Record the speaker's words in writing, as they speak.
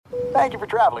Thank you for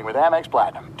traveling with Amex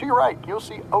Platinum. To your right, you'll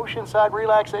see oceanside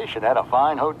relaxation at a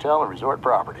fine hotel and resort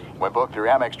property. When booked through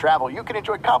Amex Travel, you can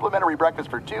enjoy complimentary breakfast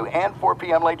for 2 and 4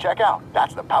 p.m. late checkout.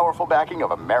 That's the powerful backing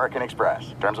of American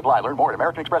Express. Terms apply. Learn more at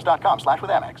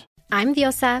americanexpress.com/withAmex. I'm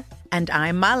Diosa. And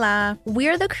I'm Mala.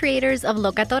 We're the creators of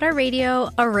Locatora Radio,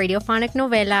 a radiophonic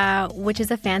novela, which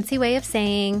is a fancy way of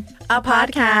saying a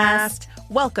podcast.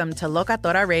 Welcome to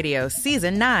Locatora Radio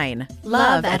Season 9.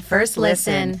 Love at First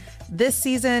Listen. This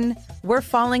season, we're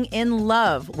falling in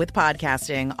love with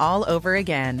podcasting all over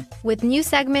again. With new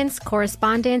segments,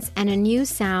 correspondence, and a new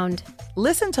sound.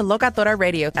 Listen to Locatora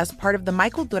Radio as part of the My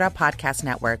Cultura Podcast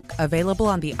Network, available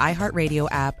on the iHeartRadio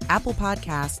app, Apple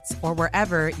Podcasts, or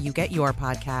wherever you get your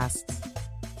podcasts.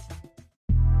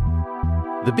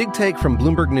 The Big Take from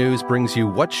Bloomberg News brings you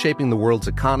what's shaping the world's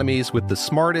economies with the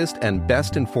smartest and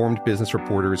best-informed business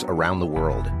reporters around the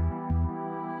world.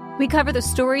 We cover the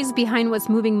stories behind what's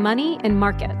moving money and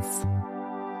markets,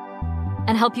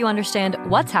 and help you understand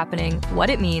what's happening, what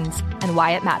it means, and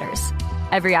why it matters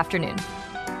every afternoon.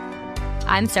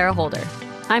 I'm Sarah Holder.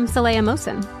 I'm Saleha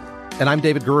Mohsin. And I'm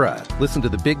David Gura. Listen to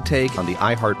The Big Take on the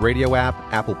iHeartRadio app,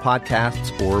 Apple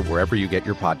Podcasts, or wherever you get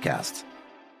your podcasts.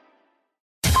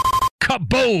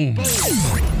 Kaboom!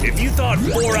 If you thought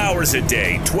 4 hours a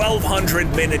day,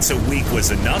 1,200 minutes a week was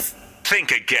enough,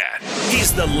 think again.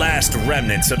 He's the last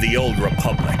remnants of the old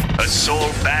republic, a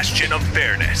sole bastion of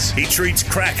fairness. He treats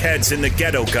crackheads in the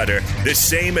ghetto gutter the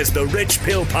same as the rich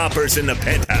pill poppers in the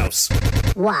penthouse.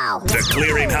 Wow. The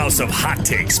clearinghouse of hot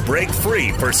takes break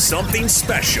free for something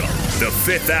special. The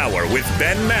Fifth Hour with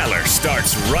Ben Maller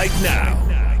starts right now.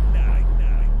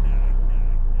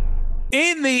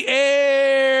 In the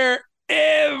air,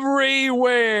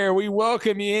 everywhere, we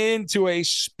welcome you into a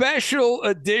special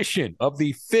edition of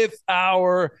the Fifth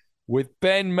Hour with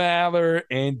Ben Maller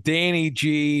and Danny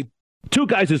G. Two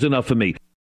guys is enough for me.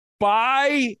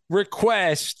 By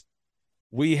request,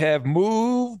 we have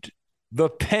moved the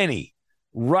penny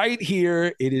right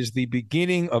here. It is the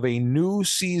beginning of a new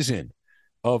season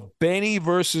of Benny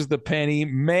versus the penny,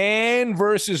 man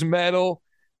versus metal.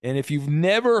 And if you've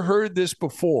never heard this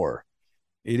before,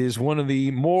 it is one of the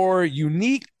more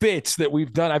unique bits that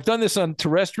we've done. I've done this on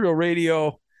terrestrial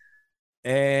radio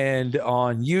and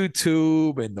on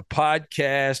YouTube and the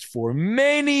podcast for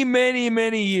many, many,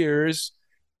 many years.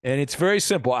 And it's very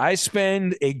simple. I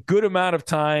spend a good amount of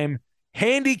time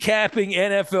handicapping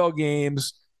NFL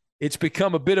games. It's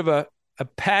become a bit of a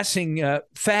passing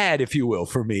fad, if you will,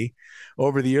 for me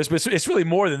over the years. But it's really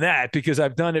more than that because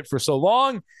I've done it for so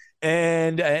long.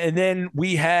 And then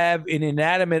we have an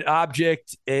inanimate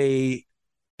object, a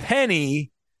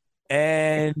penny,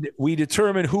 and we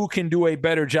determine who can do a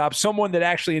better job. Someone that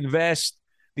actually invests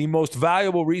the most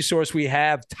valuable resource we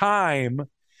have, time,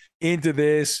 into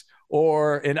this,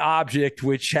 or an object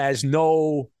which has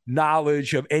no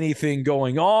knowledge of anything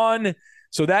going on.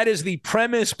 So that is the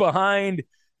premise behind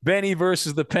Benny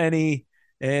versus the penny.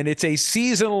 And it's a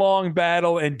season-long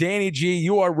battle. And Danny G,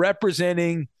 you are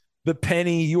representing the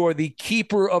penny. You are the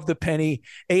keeper of the penny,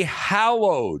 a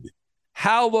hallowed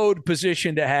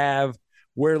position to have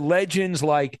where legends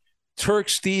like Turk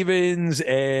Stevens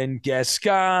and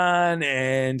Gascon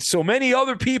and so many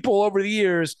other people over the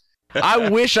years I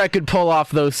wish I could pull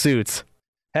off those suits.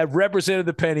 Have represented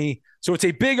the penny. So it's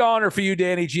a big honor for you,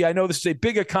 Danny G. I know this is a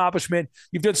big accomplishment.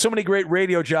 You've done so many great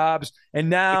radio jobs,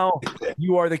 and now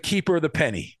you are the keeper of the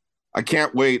penny. I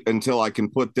can't wait until I can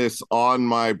put this on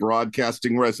my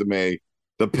broadcasting resume,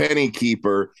 the penny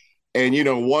keeper. And, you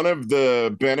know, one of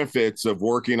the benefits of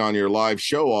working on your live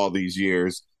show all these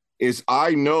years is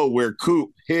I know where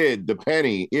Coop hid the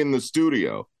penny in the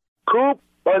studio. Coop,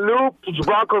 Loop,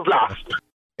 Broncos last.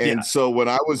 And so when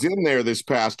I was in there this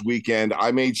past weekend,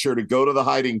 I made sure to go to the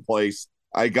hiding place.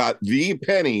 I got the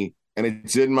penny, and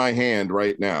it's in my hand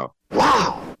right now.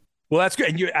 Wow. Well, that's good.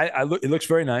 And it looks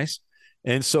very nice.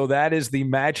 And so that is the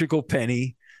magical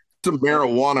penny. Some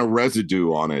marijuana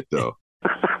residue on it, though.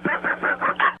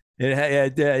 It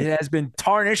has been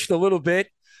tarnished a little bit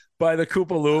by the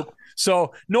Koopa Loop.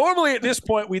 So normally at this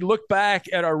point, we look back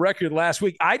at our record last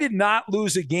week. I did not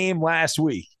lose a game last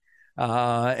week.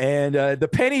 And the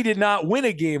penny did not win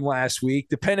a game last week,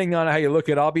 depending on how you look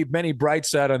at it. I'll be Benny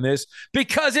Brightside on this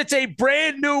because it's a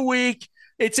brand new week.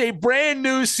 It's a brand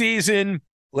new season.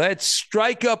 Let's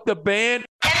strike up the band.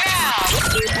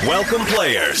 Welcome,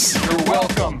 players. You're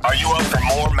welcome. Are you up for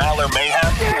more Maller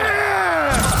mayhem?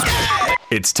 Yeah!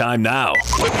 It's time now.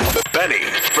 Benny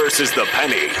versus the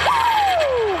penny.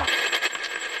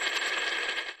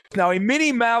 Now, a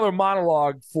mini Maller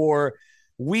monologue for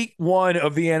week one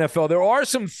of the NFL. There are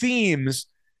some themes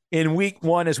in week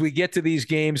one as we get to these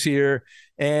games here.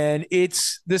 And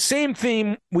it's the same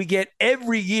theme we get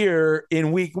every year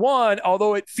in week one,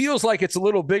 although it feels like it's a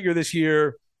little bigger this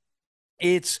year.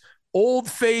 It's old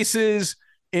faces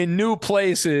in new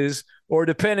places, or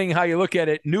depending how you look at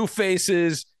it, new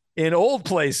faces in old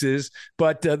places.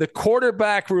 But the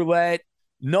quarterback roulette,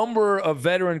 number of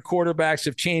veteran quarterbacks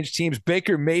have changed teams.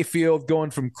 Baker Mayfield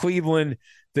going from Cleveland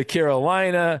to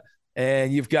Carolina,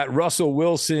 and you've got Russell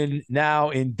Wilson now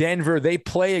in Denver. They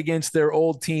play against their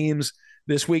old teams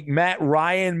this week. Matt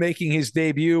Ryan making his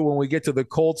debut when we get to the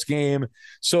Colts game.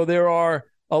 So there are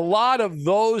a lot of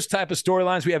those type of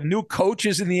storylines. We have new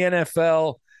coaches in the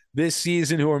NFL this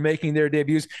season who are making their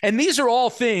debuts. And these are all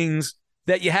things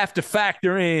that you have to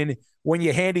factor in when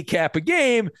you handicap a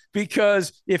game,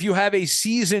 because if you have a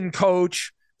seasoned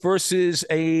coach versus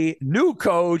a new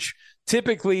coach,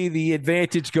 typically the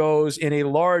advantage goes in a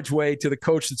large way to the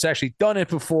coach that's actually done it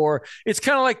before. It's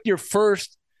kind of like your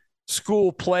first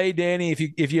school play, Danny.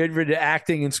 If you ever did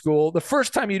acting in school, the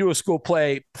first time you do a school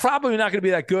play, probably not going to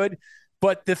be that good,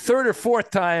 but the third or fourth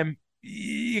time,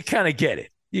 you kind of get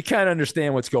it. You kind of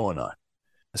understand what's going on.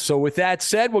 So with that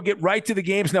said, we'll get right to the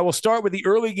games. Now we'll start with the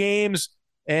early games.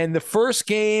 And the first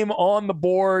game on the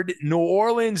board, New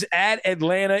Orleans at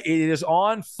Atlanta. It is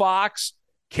on Fox.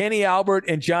 Kenny Albert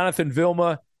and Jonathan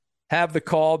Vilma have the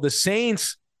call. The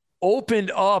Saints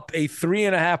opened up a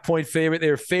 3.5-point favorite.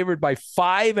 They're favored by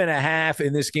 5.5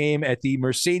 in this game at the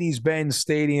Mercedes-Benz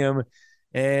Stadium.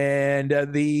 And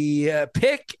the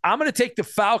pick, I'm going to take the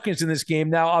Falcons in this game.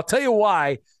 Now, I'll tell you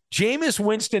why. Jameis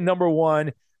Winston, number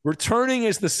one, returning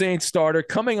as the Saints starter,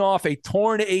 coming off a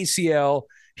torn ACL.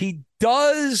 He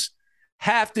does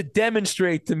have to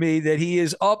demonstrate to me that he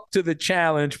is up to the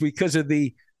challenge because of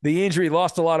the injury,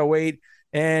 lost a lot of weight.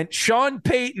 And Sean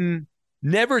Payton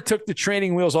never took the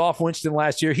training wheels off Winston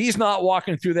last year. He's not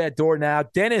walking through that door now.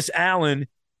 Dennis Allen,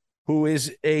 who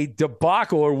is a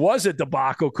debacle or was a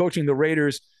debacle coaching the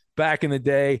Raiders back in the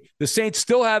day. The Saints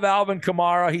still have Alvin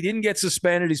Kamara. He didn't get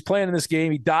suspended. He's playing in this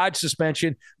game. He dodged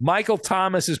suspension. Michael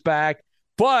Thomas is back.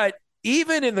 But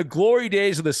even in the glory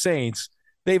days of the Saints,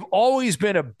 they've always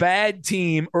been a bad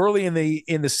team early in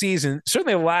the season.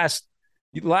 Certainly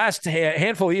the last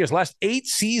handful of years, last 8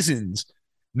 seasons,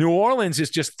 New Orleans is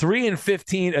just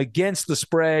 3-15 against the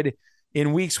spread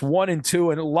in weeks 1 and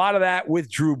 2. And a lot of that with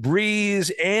Drew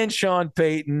Brees and Sean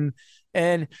Payton.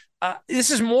 And this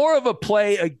is more of a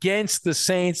play against the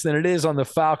Saints than it is on the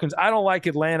Falcons. I don't like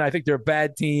Atlanta. I think they're a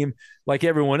bad team like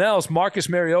everyone else. Marcus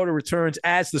Mariota returns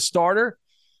as the starter,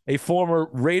 a former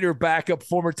Raider backup,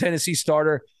 former Tennessee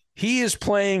starter. He is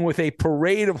playing with a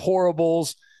parade of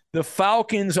horribles. The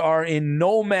Falcons are in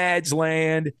nomad's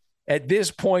land at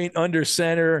this point under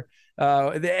center.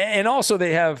 And also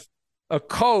they have a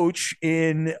coach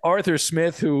in Arthur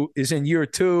Smith who is in year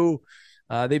 2.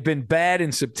 They've been bad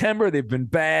in September. They've been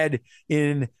bad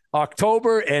in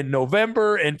October and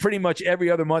November and pretty much every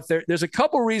other month. There's a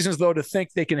couple reasons, though, to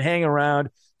think they can hang around.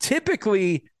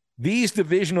 Typically, these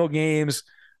divisional games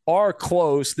are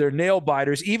close. They're nail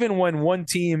biters, even when one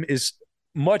team is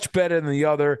much better than the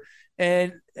other.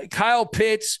 And Kyle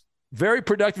Pitts, very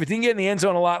productive. He didn't get in the end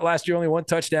zone a lot last year, only 1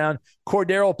 touchdown.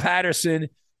 Cordero Patterson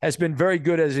has been very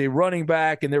good as a running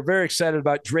back, and they're very excited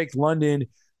about Drake London,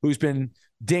 who's been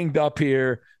dinged up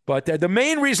here. But the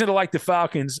main reason to like the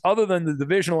Falcons, other than the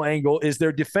divisional angle, is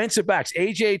their defensive backs,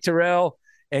 A.J. Terrell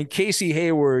and Casey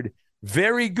Hayward,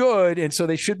 very good, and so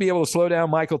they should be able to slow down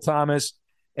Michael Thomas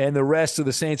and the rest of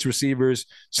the Saints receivers.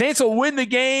 Saints will win the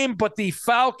game, but the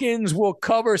Falcons will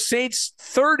cover. Saints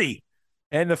 30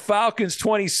 and the Falcons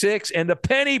 26, and the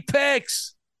penny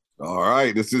picks. All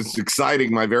right, this is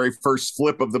exciting. My very first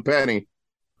flip of the penny.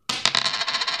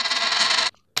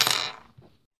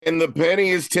 And the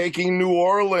penny is taking New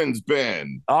Orleans,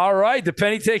 Ben. All right, the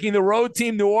penny taking the road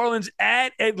team, New Orleans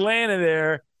at Atlanta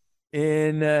there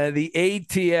in the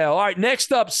ATL. All right,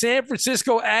 next up, San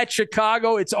Francisco at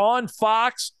Chicago. It's on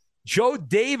Fox. Joe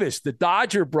Davis, the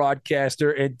Dodger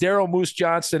broadcaster, and Daryl Moose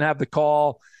Johnston have the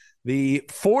call. The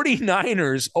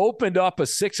 49ers opened up a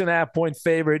 6.5-point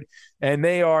favorite, and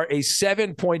they are a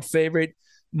 7-point favorite.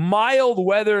 Mild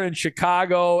weather in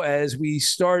Chicago as we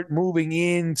start moving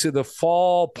into the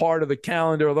fall part of the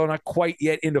calendar, although not quite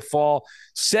yet into fall.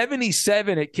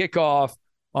 77 at kickoff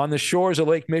on the shores of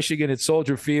Lake Michigan at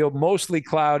Soldier Field, mostly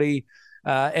cloudy.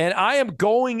 And I am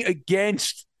going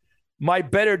against my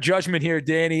better judgment here,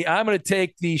 Danny. I'm going to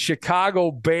take the Chicago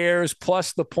Bears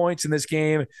plus the points in this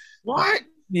game. What?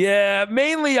 Yeah,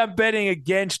 mainly I'm betting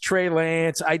against Trey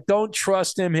Lance. I don't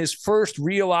trust him. His first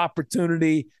real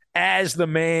opportunity as the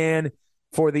man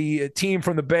for the team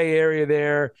from the Bay Area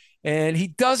there. and he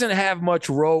doesn't have much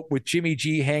rope with Jimmy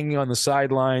G hanging on the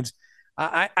sidelines.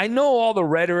 I know all the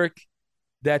rhetoric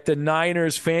that the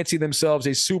Niners fancy themselves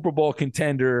a Super Bowl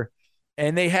contender,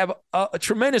 and they have a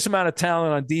tremendous amount of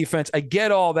talent on defense. I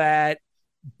get all that,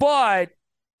 but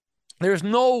there's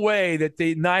no way that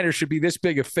the Niners should be this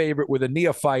big a favorite with a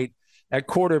neophyte at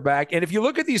quarterback. And if you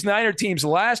look at these Niner teams, the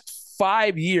last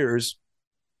 5 years,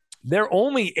 they're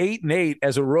only 8-8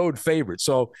 as a road favorite.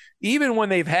 So even when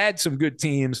they've had some good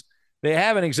teams, they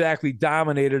haven't exactly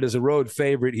dominated as a road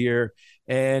favorite here.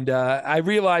 And I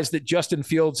realize that Justin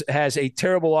Fields has a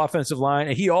terrible offensive line,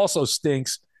 and he also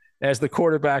stinks as the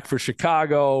quarterback for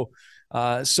Chicago.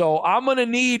 So I'm going to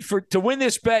need to win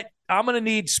this bet, I'm going to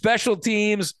need special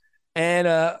teams and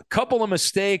a couple of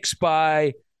mistakes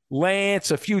by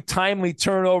Lance, a few timely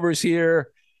turnovers here,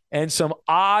 and some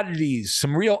oddities,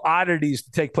 some real oddities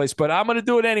to take place. But I'm going to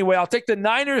do it anyway. I'll take the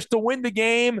Niners to win the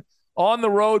game on the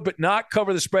road, but not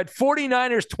cover the spread.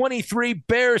 49ers 23,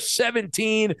 Bears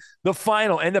 17, the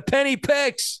final. And the penny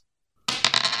picks.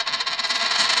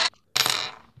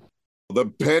 The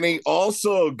penny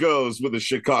also goes with the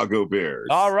Chicago Bears.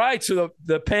 All right. So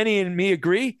the penny and me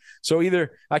agree. So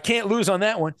either I can't lose on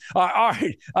that one. All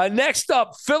right. Next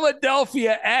up,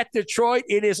 Philadelphia at Detroit.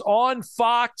 It is on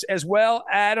Fox as well.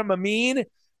 Adam Amin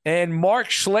and Mark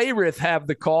Schlereth have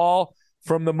the call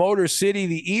from the Motor City.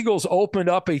 The Eagles opened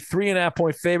up a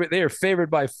 3.5-point favorite. They are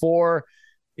favored by 4.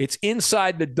 It's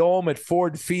inside the dome at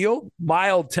Ford Field.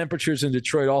 Mild temperatures in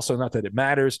Detroit also, not that it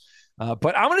matters.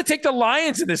 But I'm going to take the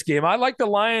Lions in this game. I like the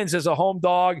Lions as a home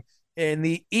dog, and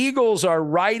the Eagles are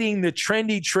riding the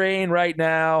trendy train right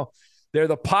now. They're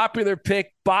the popular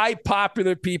pick by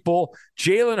popular people.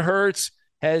 Jalen Hurts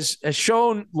has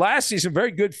shown last season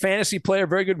very good fantasy player,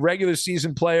 very good regular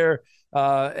season player.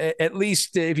 At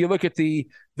least if you look at the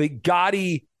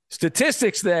gaudy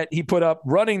statistics that he put up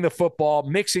running the football,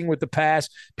 mixing with the pass,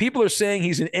 people are saying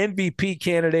he's an MVP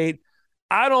candidate.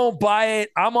 I don't buy it.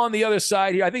 I'm on the other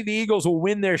side here. I think the Eagles will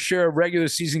win their share of regular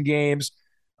season games,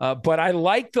 but I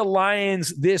like the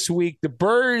Lions this week. The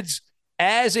Birds,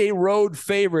 as a road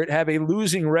favorite, have a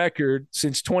losing record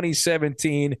since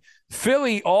 2017.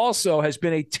 Philly also has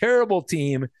been a terrible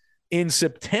team in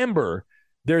September.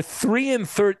 They're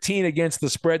 3-13 against the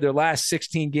spread their last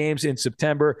 16 games in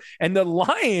September. And the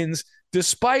Lions,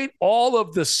 despite all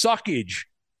of the suckage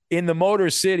in the Motor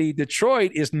City,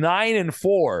 Detroit is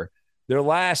 9-4. Their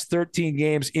last 13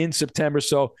 games in September.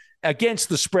 So against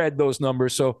the spread, those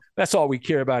numbers. So that's all we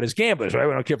care about as gamblers, right?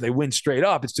 We don't care if they win straight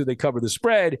up. It's do they cover the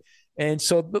spread. And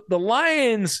so the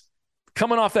Lions,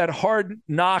 coming off that hard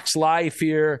knocks life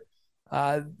here,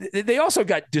 they also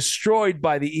got destroyed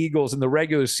by the Eagles in the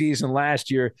regular season last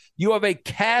year. You have a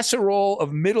casserole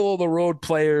of middle-of-the-road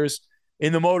players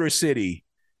in the Motor City.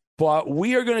 But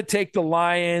we are going to take the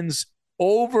Lions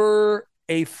over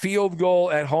a field goal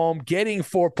at home, getting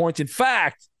 4 points. In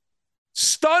fact,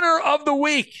 stunner of the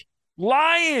week,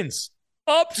 Lions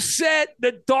upset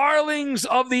the darlings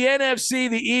of the NFC,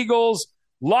 the Eagles.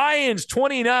 Lions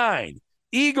 29,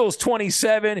 Eagles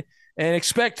 27, and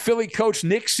expect Philly coach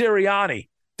Nick Sirianni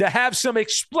to have some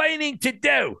explaining to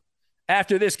do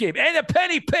after this game. And the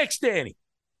penny picks, Danny.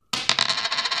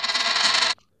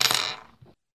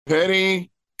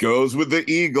 Penny goes with the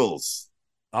Eagles.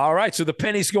 All right, so the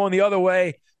penny's going the other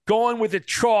way, going with the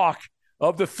chalk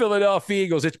of the Philadelphia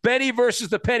Eagles. It's Benny versus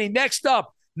the penny. Next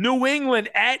up, New England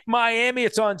at Miami.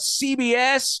 It's on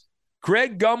CBS.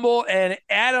 Greg Gumbel and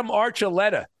Adam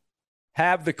Archuleta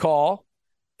have the call.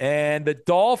 And the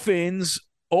Dolphins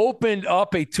opened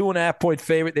up a 2.5-point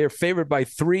favorite. They're favored by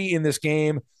 3 in this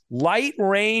game. Light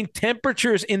rain,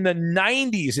 temperatures in the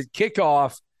 90s at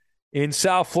kickoff in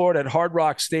South Florida at Hard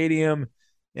Rock Stadium.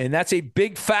 And that's a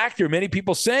big factor. Many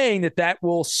people saying that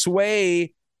will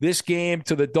sway this game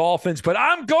to the Dolphins. But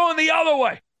I'm going the other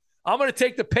way. I'm going to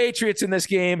take the Patriots in this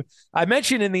game. I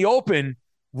mentioned in the open,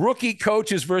 rookie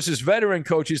coaches versus veteran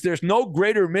coaches. There's no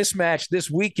greater mismatch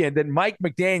this weekend than Mike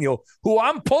McDaniel, who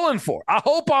I'm pulling for. I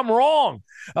hope I'm wrong.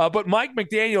 But Mike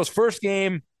McDaniel's first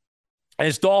game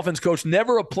as Dolphins coach,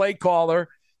 never a play caller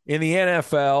in the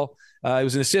NFL. He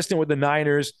was an assistant with the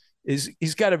Niners.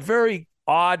 He's got a very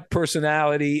odd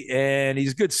personality, and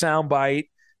he's a good soundbite,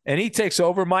 and he takes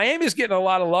over. Miami's getting a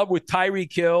lot of love with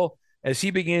Tyreek Hill as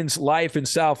he begins life in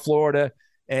South Florida,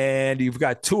 and you've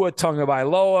got Tua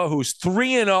Tagovailoa, who's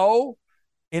 3-0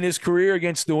 in his career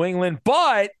against New England,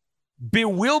 but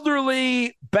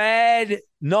bewilderingly bad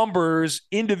numbers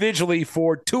individually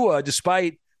for Tua,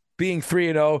 despite being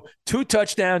 3-0, 2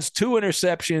 touchdowns, 2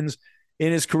 interceptions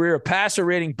in his career, a passer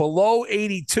rating below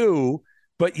 82.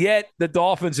 But yet the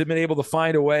Dolphins have been able to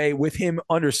find a way with him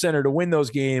under center to win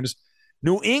those games.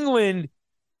 New England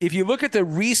if you look at the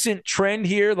recent trend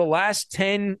here, the last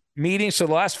 10 meetings, so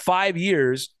the last 5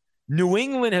 years, New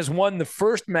England has won the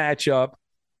first matchup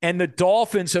and the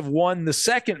Dolphins have won the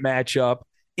second matchup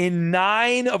in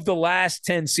 9 of the last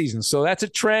 10 seasons. So that's a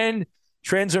trend.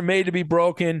 Trends are made to be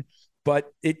broken,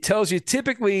 but it tells you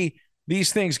typically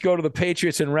these things go to the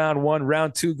Patriots in round 1.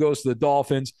 Round 2 goes to the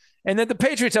Dolphins. And then the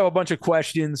Patriots have a bunch of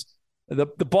questions. The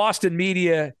Boston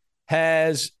media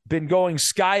has been going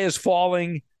sky is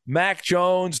falling. Mac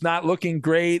Jones not looking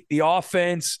great. The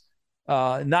offense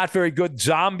not very good.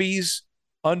 Zombies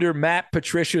under Matt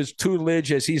Patricia's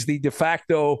tutelage as he's the de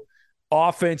facto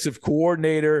offensive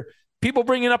coordinator. People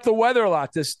bringing up the weather a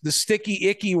lot. The sticky,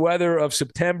 icky weather of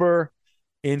September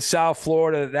in South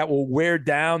Florida that will wear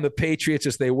down the Patriots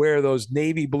as they wear those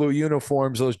navy blue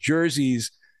uniforms, those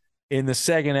jerseys in the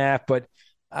second half. But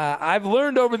I've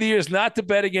learned over the years not to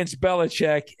bet against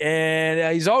Belichick,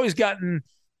 and he's always gotten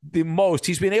the most.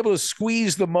 He's been able to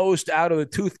squeeze the most out of the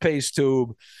toothpaste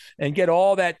tube and get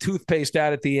all that toothpaste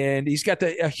out at the end. He's got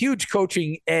a huge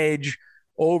coaching edge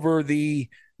over the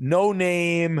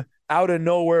no-name,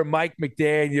 out-of-nowhere Mike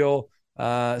McDaniel.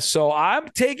 So I'm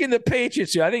taking the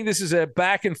Patriots here. I think this is a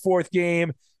back-and-forth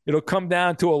game. It'll come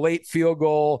down to a late field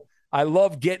goal. I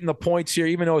love getting the points here,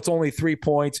 even though it's only 3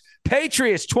 points.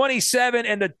 Patriots 27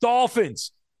 and the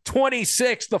Dolphins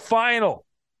 26, the final.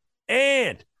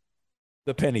 And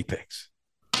the penny picks.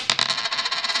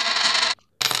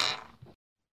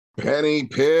 Penny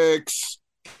picks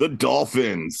the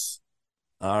Dolphins.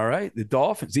 All right, the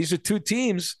Dolphins. These are two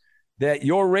teams that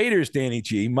your Raiders, Danny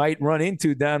G, might run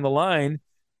into down the line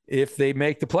if they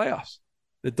make the playoffs.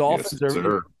 The Dolphins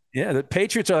the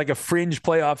Patriots are like a fringe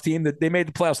playoff team that they made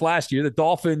the playoffs last year. The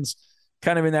Dolphins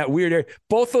kind of in that weird area.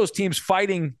 Both those teams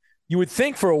fighting, you would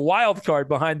think, for a wild card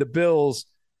behind the Bills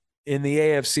in the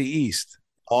AFC East.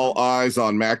 All eyes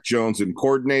on Mac Jones and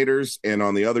coordinators, and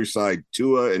on the other side,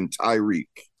 Tua and Tyreek.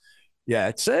 Yeah,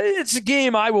 it's a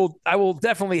game I will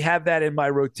definitely have that in my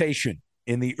rotation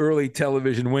in the early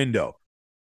television window.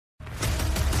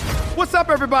 What's up,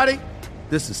 everybody?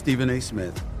 This is Stephen A.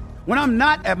 Smith. When I'm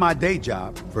not at my day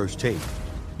job, First Take,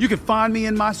 you can find me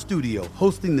in my studio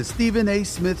hosting the Stephen A.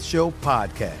 Smith Show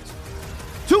podcast.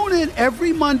 Tune in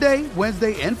every Monday,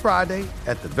 Wednesday, and Friday,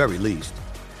 at the very least,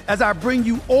 as I bring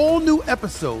you all new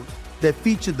episodes that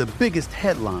feature the biggest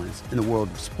headlines in the world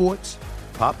of sports,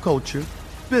 pop culture,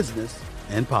 business,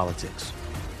 and politics.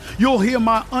 You'll hear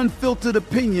my unfiltered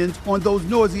opinions on those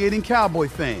nauseating Cowboy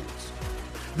fans,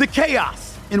 the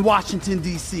chaos in Washington,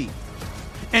 D.C.,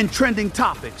 and trending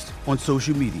topics on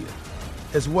social media,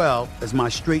 as well as my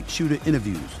straight shooter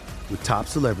interviews with top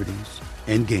celebrities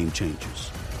and game changers.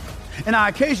 And I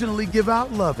occasionally give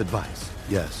out love advice.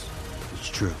 Yes, it's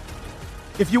true.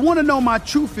 If you want to know my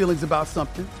true feelings about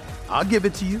something, I'll give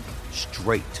it to you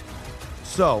straight.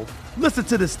 So listen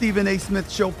to the Stephen A. Smith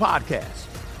Show podcast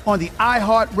on the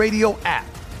iHeartRadio app,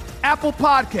 Apple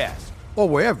Podcasts, or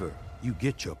wherever you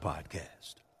get your podcast.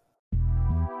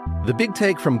 The Big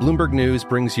Take from Bloomberg News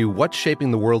brings you what's shaping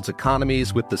the world's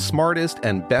economies with the smartest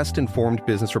and best-informed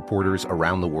business reporters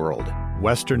around the world.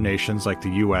 Western nations like the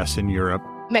U.S. and Europe.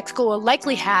 Mexico will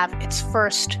likely have its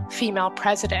first female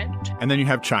president. And then you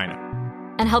have China.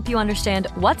 And help you understand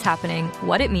what's happening,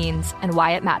 what it means, and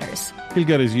why it matters. He'll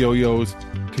get his yo-yos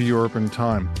to Europe in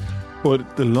time.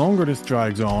 But the longer this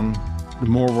drags on, the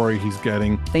more worry he's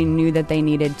getting. They knew that they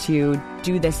needed to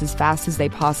do this as fast as they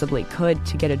possibly could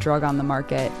to get a drug on the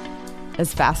market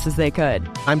as fast as they could.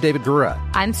 I'm David Gura.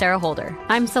 I'm Sarah Holder.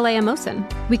 I'm Saleha Mohsen.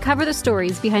 We cover the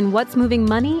stories behind what's moving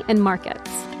money and markets.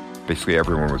 Basically,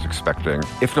 everyone was expecting,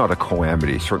 if not a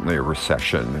calamity, certainly a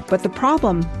recession. But the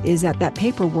problem is that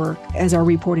paperwork, as our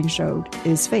reporting showed,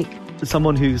 is fake. As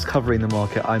someone who's covering the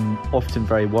market, I'm often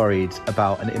very worried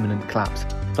about an imminent collapse.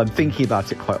 So I'm thinking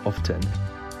about it quite often.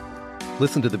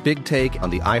 Listen to The Big Take on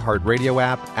the iHeartRadio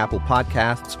app, Apple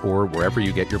Podcasts, or wherever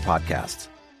you get your podcasts.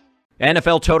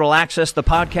 NFL Total Access, the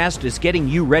podcast, is getting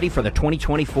you ready for the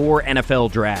 2024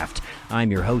 NFL Draft. I'm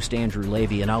your host, Andrew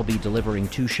Levy, and I'll be delivering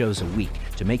 2 shows a week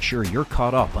to make sure you're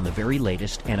caught up on the very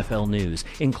latest NFL news,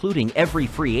 including every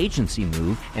free agency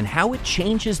move and how it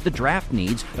changes the draft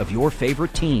needs of your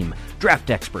favorite team. Draft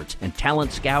experts and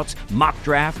talent scouts, mock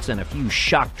drafts, and a few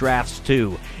shock drafts,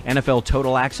 too. NFL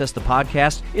Total Access, the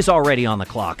podcast, is already on the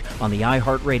clock on the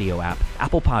iHeartRadio app,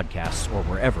 Apple Podcasts, or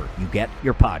wherever you get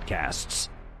your podcasts.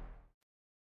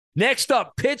 Next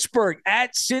up, Pittsburgh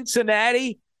at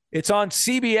Cincinnati. It's on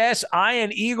CBS.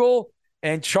 Ian Eagle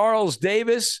and Charles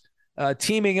Davis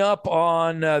teaming up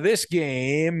on this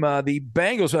game. The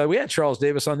Bengals, we had Charles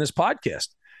Davis on this podcast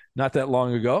not that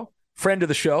long ago. friend of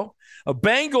the show.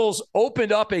 Bengals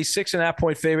opened up a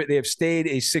 6.5-point favorite. They have stayed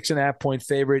a 6.5-point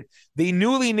favorite. The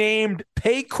newly named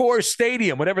Paycor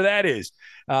Stadium, whatever that is,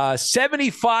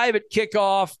 75 at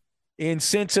kickoff in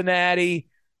Cincinnati,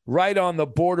 right on the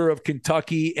border of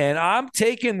Kentucky. And I'm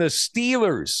taking the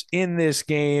Steelers in this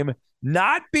game,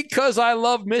 not because I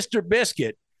love Mr.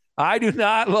 Biscuit. I do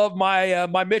not love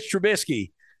my Mitch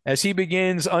Trubisky as he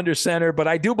begins under center, but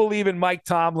I do believe in Mike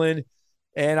Tomlin.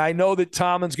 And I know that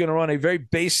Tomlin's going to run a very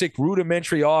basic,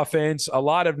 rudimentary offense, a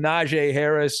lot of Najee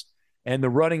Harris and the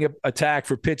running attack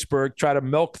for Pittsburgh, try to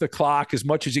milk the clock as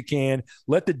much as you can,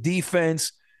 let the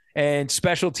defense and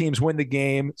special teams win the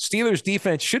game. Steelers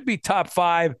defense should be top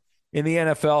 5 in the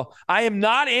NFL. I am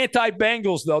not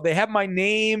anti-Bengals, though. They have my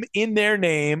name in their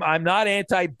name. I'm not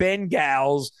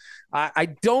anti-Bengals.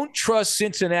 I don't trust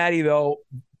Cincinnati, though,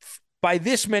 by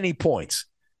this many points.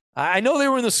 I know they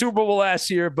were in the Super Bowl last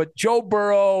year, but Joe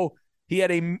Burrow, he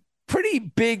had a pretty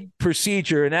big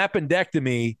procedure, an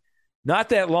appendectomy, not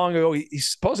that long ago. He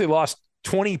supposedly lost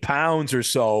 20 pounds or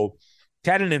so,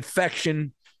 had an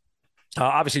infection,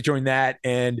 obviously during that.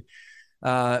 And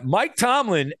Mike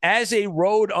Tomlin, as a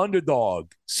road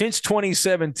underdog since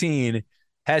 2017,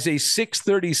 has a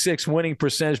 .636 winning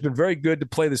percentage. Been very good to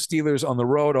play the Steelers on the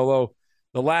road, although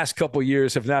the last couple of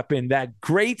years have not been that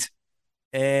great.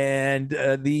 And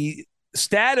the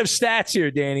stat of stats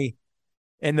here, Danny,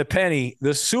 and the penny,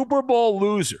 the Super Bowl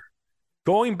loser,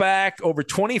 going back over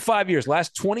 25 years,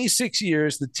 last 26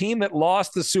 years, the team that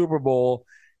lost the Super Bowl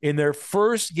in their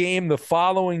first game the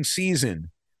following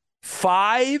season,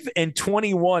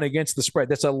 5-21 against the spread.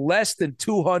 That's a less than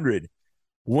 200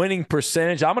 winning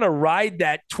percentage. I'm going to ride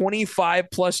that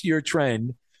 25-plus year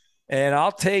trend, and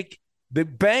I'll take the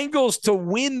Bengals to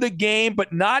win the game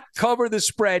but not cover the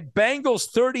spread. Bengals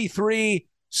 33,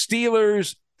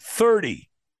 Steelers 30.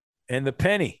 And the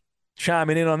penny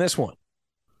chiming in on this one.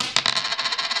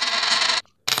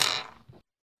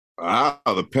 Wow,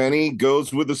 the penny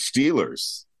goes with the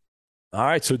Steelers. All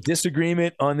right, so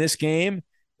disagreement on this game,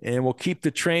 and we'll keep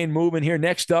the train moving here.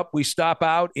 Next up, we stop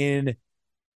out in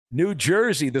New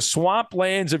Jersey, the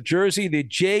swamplands of Jersey, the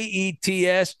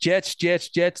Jets, Jets,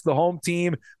 the home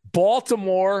team.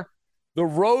 Baltimore, the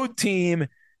road team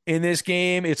in this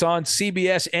game. It's on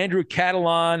CBS. Andrew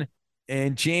Catalan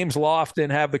and James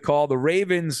Lofton have the call. The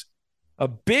Ravens, a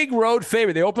big road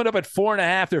favorite. They opened up at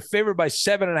 4.5. They're favored by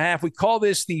 7.5. We call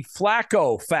this the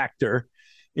Flacco factor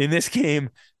in this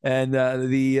game. And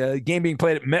the game being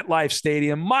played at MetLife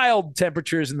Stadium. Mild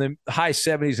temperatures in the high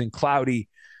 70s and cloudy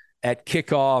at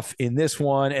kickoff in this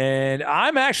one. And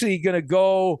I'm actually going to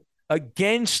go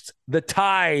against the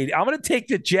tide. I'm going to take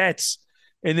the Jets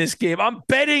in this game. I'm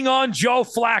betting on Joe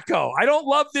Flacco. I don't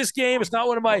love this game. It's not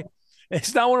one of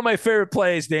my favorite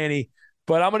plays, Danny,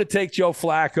 but I'm going to take Joe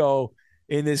Flacco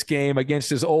in this game against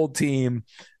his old team,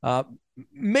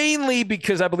 mainly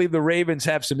because I believe the Ravens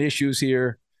have some issues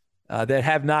here that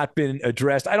have not been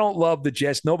addressed. I don't love the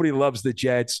Jets. Nobody loves the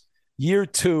Jets. Year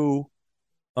 2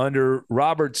 under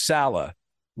Robert Saleh,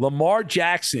 Lamar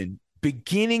Jackson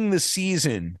beginning the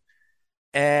season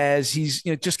as he's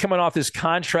just coming off this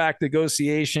contract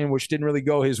negotiation, which didn't really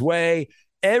go his way.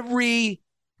 Every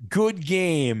good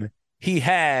game he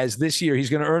has this year, he's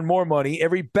going to earn more money.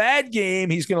 Every bad game,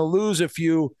 he's going to lose a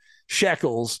few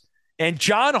shekels. And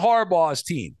John Harbaugh's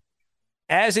team,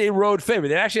 as a road favorite,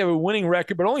 they actually have a winning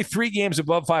record, but only 3 games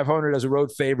above 500 as a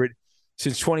road favorite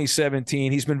since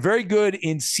 2017. He's been very good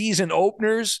in season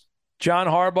openers. John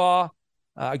Harbaugh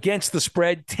against the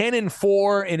spread,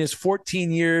 10-4 in his 14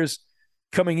 years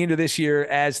coming into this year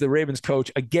as the Ravens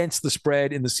coach against the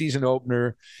spread in the season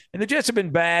opener. And the Jets have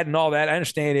been bad and all that. I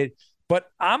understand it. But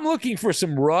I'm looking for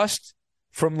some rust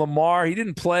from Lamar. He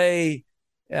didn't play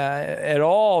at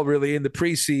all, really, in the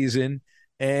preseason.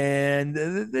 And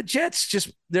the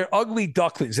Jets they're ugly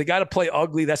ducklings. They got to play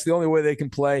ugly. That's the only way they can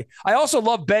play. I also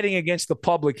love betting against the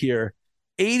public here.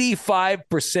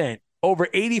 85%, over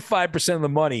 85% of the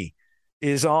money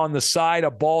is on the side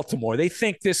of Baltimore. They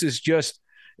think this is just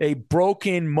a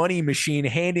broken money machine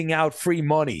handing out free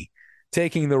money,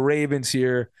 taking the Ravens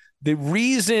here. The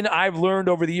reason I've learned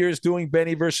over the years doing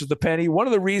Benny versus the penny, one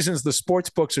of the reasons the sports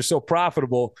books are so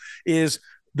profitable is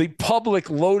the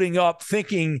public loading up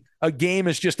thinking a game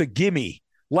is just a gimme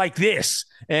like this.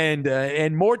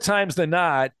 And more times than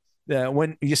not,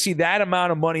 when you see that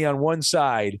amount of money on one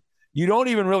side, you don't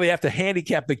even really have to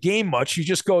handicap the game much. You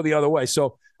just go the other way.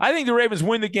 So I think the Ravens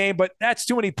win the game, but that's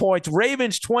too many points.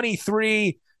 Ravens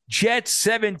 23, Jets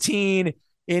 17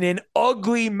 in an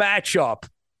ugly matchup,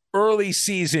 early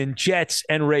season, Jets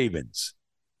and Ravens.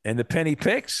 And the penny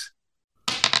picks?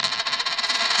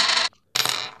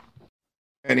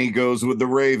 Penny goes with the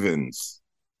Ravens.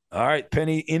 All right,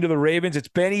 Penny into the Ravens. It's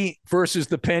Benny versus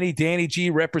the Penny. Danny G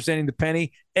representing the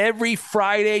Penny. Every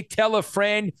Friday, tell a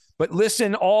friend, but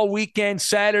listen all weekend,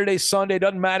 Saturday, Sunday,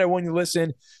 doesn't matter when you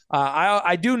listen.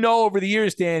 I do know over the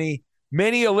years, Danny,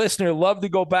 many a listener love to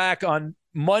go back on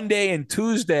Monday and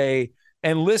Tuesday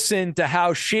and listen to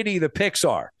how shitty the picks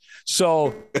are.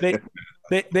 So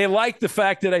they like the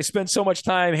fact that I spend so much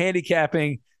time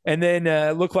handicapping and then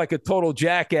look like a total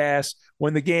jackass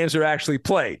when the games are actually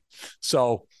played.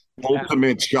 So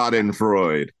ultimate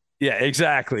Schadenfreude. Yeah,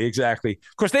 exactly.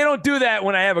 Of course, they don't do that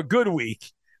when I have a good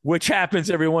week, which happens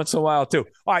every once in a while too.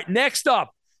 All right, next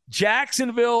up,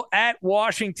 Jacksonville at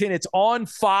Washington. It's on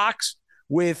Fox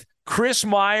with Chris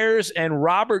Myers and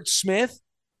Robert Smith.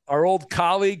 Our old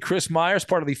colleague, Chris Myers,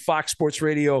 part of the Fox Sports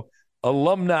Radio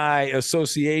Alumni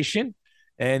Association.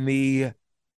 And the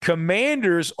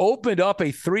Commanders opened up a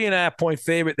 3.5-point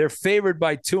favorite. They're favored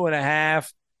by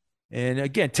 2.5. And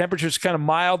again, temperatures kind of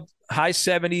mild, high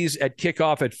 70s at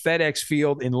kickoff at FedEx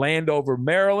Field in Landover,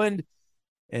 Maryland.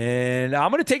 And I'm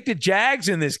going to take the Jags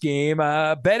in this game,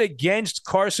 bet against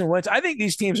Carson Wentz. I think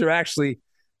these teams are actually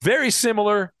very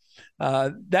similar.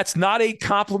 That's not a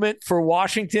compliment for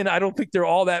Washington. I don't think they're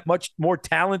all that much more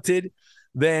talented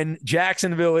than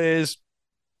Jacksonville is.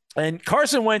 And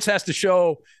Carson Wentz has to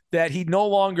show that he no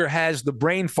longer has the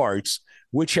brain farts,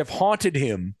 which have haunted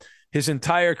him his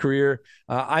entire career.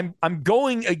 I'm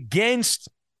going against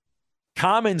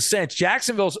common sense.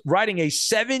 Jacksonville's riding a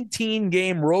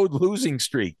 17-game road losing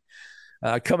streak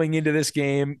coming into this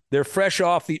game. They're fresh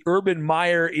off the Urban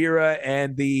Meyer era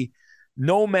and the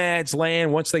nomad's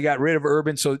land once they got rid of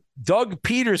Urban. So Doug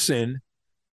Peterson,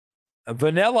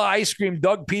 vanilla ice cream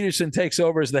Doug Peterson, takes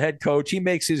over as the head coach. He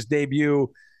makes his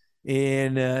debut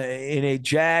in a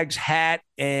Jags hat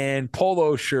and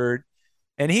polo shirt.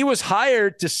 And he was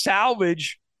hired to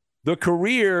salvage the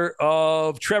career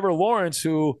of Trevor Lawrence,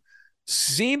 who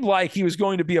seemed like he was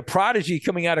going to be a prodigy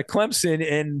coming out of Clemson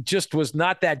and just was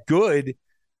not that good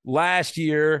last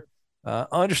year.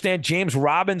 Understand James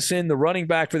Robinson, the running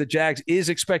back for the Jags, is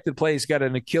expected to play. He's got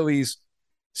an Achilles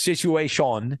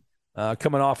situation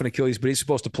coming off an Achilles, but he's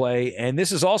supposed to play. And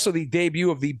this is also the debut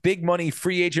of the big money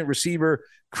free agent receiver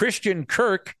Christian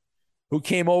Kirk, who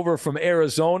came over from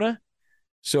Arizona.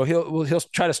 So he'll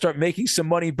try to start making some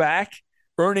money back,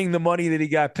 earning the money that he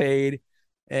got paid.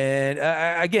 And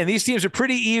again, these teams are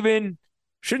pretty even.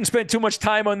 Shouldn't spend too much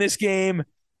time on this game.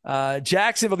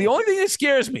 Jacksonville, the only thing that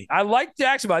scares me, I like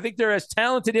Jacksonville. I think they're as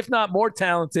talented, if not more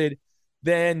talented,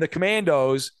 than the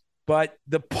Commandos. But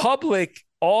the public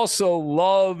also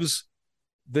loves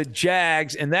the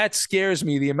Jags, and that scares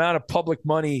me, the amount of public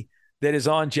money that is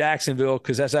on Jacksonville,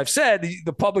 because as I've said,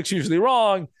 the public's usually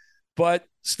wrong, but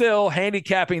still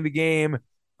handicapping the game.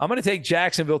 I'm going to take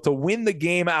Jacksonville to win the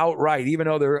game outright, even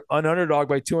though they're an underdog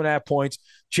by 2.5 points.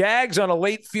 Jags on a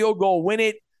late field goal win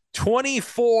it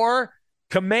 24,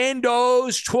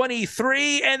 Commandos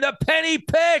 23, and the Penny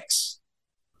picks.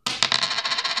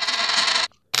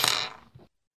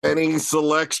 Penny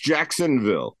selects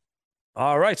Jacksonville.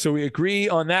 All right, so we agree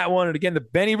on that one. And again, the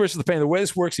Benny versus the Penny, the way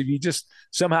this works, if you just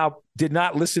somehow did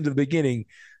not listen to the beginning,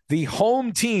 the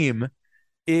home team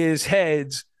is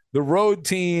heads, the road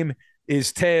team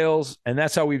is tails, and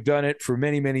that's how we've done it for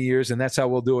many, many years, and that's how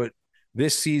we'll do it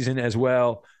this season as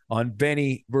well on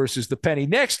Benny versus the Penny.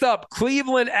 Next up,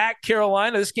 Cleveland at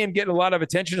Carolina. This game getting a lot of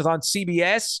attention. Is on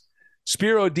CBS.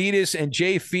 Spiro Dedes and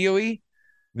Jay Feely.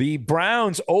 The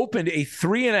Browns opened a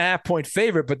 3.5-point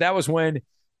favorite, but that was when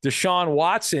Deshaun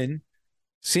Watson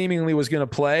seemingly was going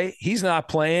to play. He's not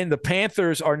playing. The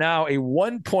Panthers are now a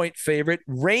 1-point favorite.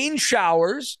 Rain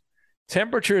showers,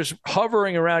 temperatures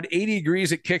hovering around 80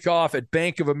 degrees at kickoff at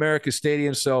Bank of America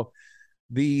Stadium. So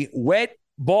the wet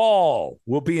ball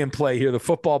will be in play here. The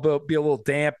football will be a little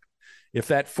damp if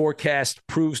that forecast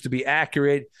proves to be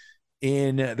accurate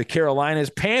in the Carolinas.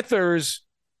 Panthers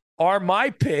are my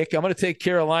pick. I'm going to take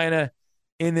Carolina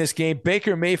in this game.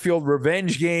 Baker Mayfield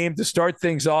revenge game to start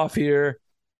things off here.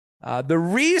 The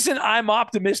reason I'm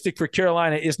optimistic for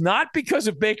Carolina is not because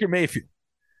of Baker Mayfield.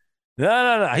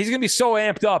 No. He's going to be so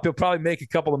amped up, he'll probably make a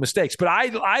couple of mistakes. But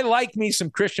I like me some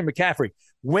Christian McCaffrey.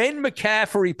 When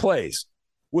McCaffrey plays,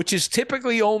 which is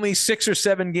typically only 6 or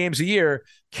 7 games a year,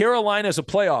 Carolina's a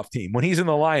playoff team when he's in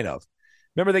the lineup.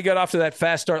 Remember, they got off to that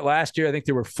fast start last year. I think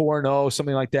they were 4-0,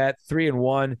 something like that,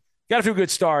 3-1. Got off to a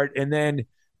good start, and then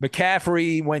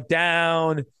McCaffrey went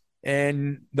down,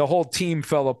 and the whole team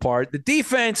fell apart. The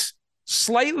defense,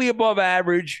 slightly above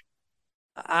average.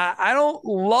 I don't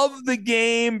love the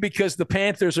game because the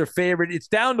Panthers are favored. It's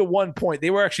down to 1 point. They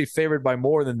were actually favored by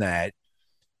more than that.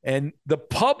 And the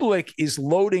public is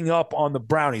loading up on the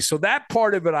Brownies. So that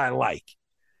part of it I like,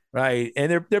 right?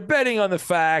 And they're betting on the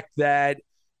fact that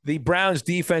the Browns'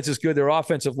 defense is good. Their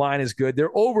offensive line is good.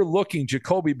 They're overlooking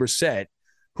Jacoby Brissett,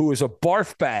 who is a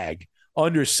barf bag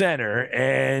under center.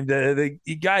 And the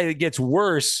guy that gets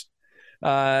worse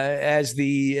as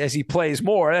he plays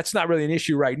more. That's not really an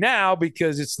issue right now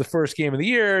because it's the first game of the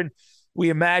year. And we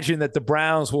imagine that the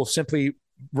Browns will simply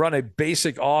run a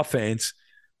basic offense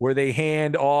where they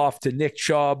hand off to Nick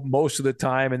Chubb most of the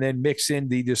time and then mix in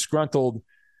the disgruntled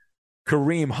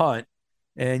Kareem Hunt.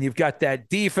 And you've got that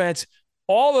defense.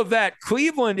 All of that.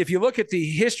 Cleveland, if you look at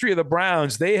the history of the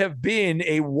Browns, they have been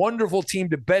a wonderful team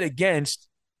to bet against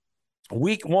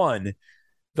week one.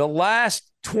 The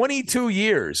last 22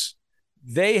 years,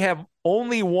 they have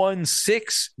only won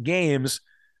 6 games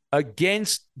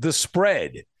against the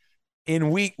spread in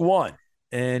week one.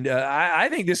 And I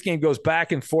think this game goes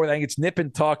back and forth. I think it's nip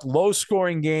and tuck,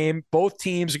 low-scoring game. Both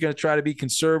teams are going to try to be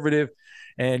conservative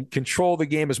and control the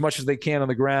game as much as they can on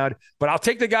the ground. But I'll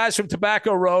take the guys from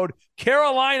Tobacco Road.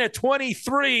 Carolina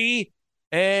 23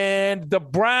 and the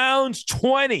Browns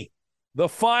 20, the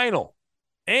final.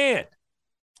 And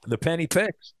the penny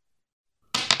picks.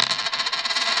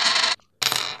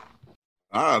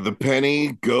 The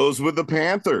penny goes with the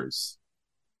Panthers.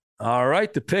 All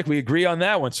right, the pick. We agree on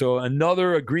that one. So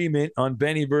another agreement on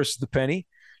Benny versus the penny.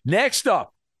 Next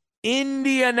up,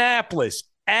 Indianapolis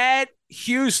at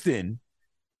Houston.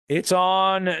 It's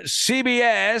on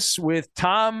CBS with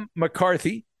Tom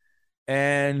McCarthy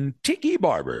and Tiki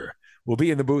Barber will be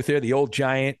in the booth there, the old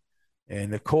Giant.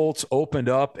 And the Colts opened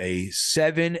up a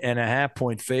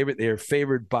 7.5-point favorite. They are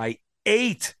favored by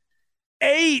 8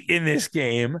 in this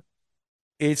game.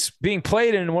 It's being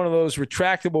played in one of those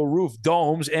retractable roof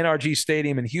domes, NRG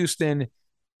Stadium in Houston,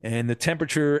 and the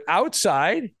temperature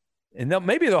outside, and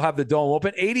maybe they'll have the dome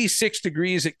open, 86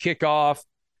 degrees at kickoff.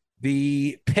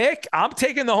 The pick, I'm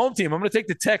taking the home team. I'm going to take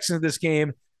the Texans in this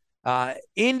game.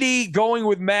 Indy going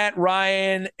with Matt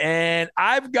Ryan, and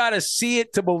I've got to see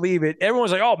it to believe it.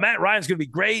 Everyone's like, oh, Matt Ryan's going to be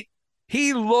great.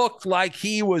 He looked like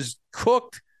he was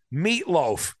cooked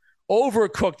meatloaf,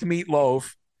 overcooked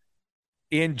meatloaf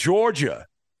in Georgia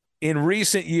in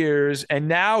recent years, and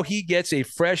now he gets a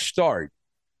fresh start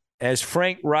as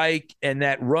Frank Reich and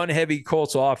that run-heavy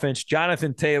Colts offense.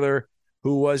 Jonathan Taylor,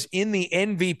 who was in the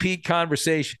MVP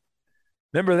conversation.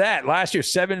 Remember that last year,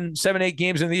 8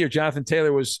 games in the year, Jonathan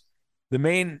Taylor was the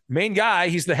main guy.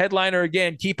 He's the headliner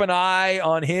again. Keep an eye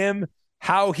on him,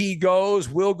 how he goes.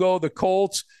 Will go the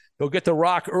Colts. They'll get the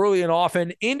rock early and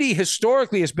often. Indy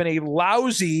historically has been a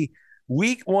lousy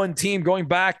week one team going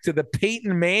back to the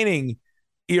Peyton Manning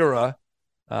era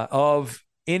of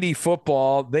Indy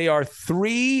football. They are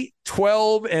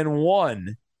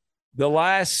 3-12-1 the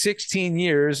last 16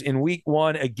 years in week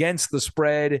one against the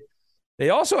spread. They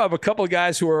also have a couple of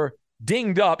guys who are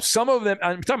dinged up. Some of them,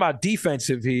 I'm talking about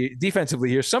defensively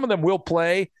here, some of them will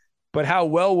play, but how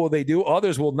well will they do?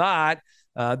 Others will not.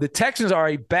 The Texans are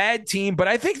a bad team, but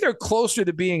I think they're closer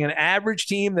to being an average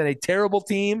team than a terrible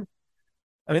team.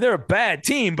 I mean, they're a bad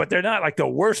team, but they're not like the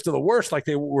worst of the worst like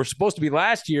they were supposed to be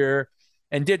last year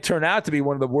and did turn out to be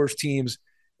one of the worst teams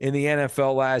in the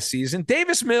NFL last season.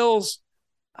 Davis Mills,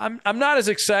 I'm not as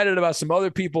excited about some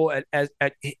other people at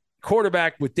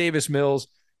quarterback with Davis Mills,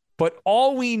 but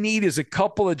all we need is a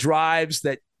couple of drives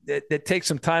that take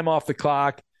some time off the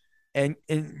clock and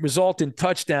result in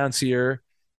touchdowns here.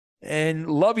 And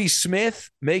Lovie Smith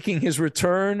making his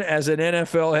return as an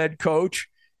NFL head coach.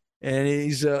 And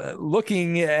he's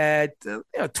looking at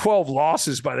 12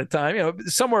 losses by the time,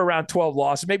 somewhere around 12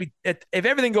 losses. Maybe if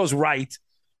everything goes right,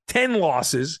 10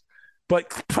 losses, but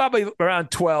probably around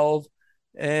 12.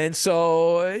 And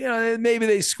so, maybe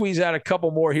they squeeze out a couple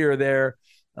more here or there.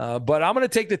 But I'm going to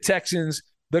take the Texans.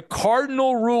 The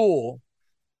cardinal rule,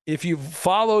 if you've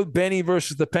followed Benny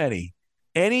versus the penny,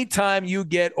 anytime you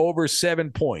get over 7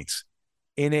 points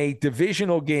in a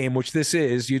divisional game, which this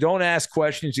is, you don't ask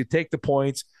questions, you take the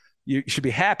points. You should be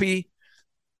happy.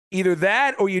 Either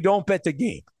that or you don't bet the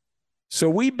game. So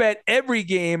we bet every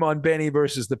game on Benny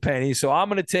versus the penny. So I'm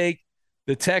going to take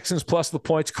the Texans plus the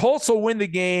points. Colts will win the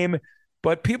game,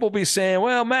 but people will be saying,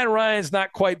 well, Matt Ryan's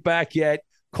not quite back yet.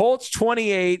 Colts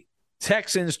 28,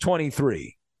 Texans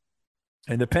 23.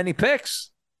 And the penny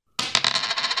picks.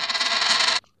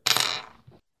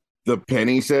 The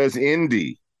penny says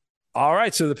Indy. All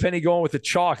right, so the penny going with the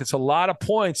chalk. It's a lot of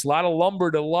points, a lot of lumber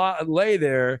to lay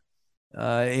there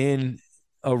in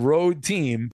a road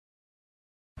team.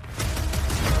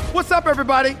 What's up,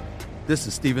 everybody? This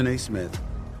is Stephen A. Smith.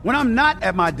 When I'm not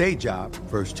at my day job,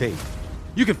 First Take,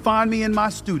 you can find me in my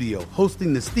studio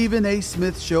hosting the Stephen A.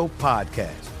 Smith Show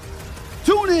podcast.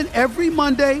 Tune in every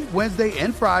Monday, Wednesday,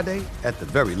 and Friday, at the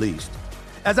very least,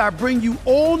 as I bring you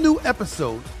all new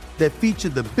episodes that feature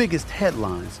the biggest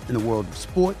headlines in the world of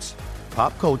sports,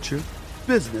 pop culture,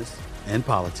 business, and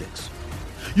politics.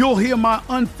 You'll hear my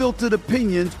unfiltered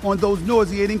opinions on those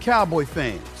nauseating Cowboy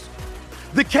fans,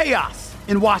 the chaos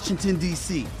in Washington,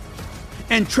 D.C.,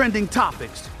 and trending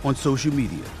topics on social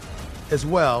media, as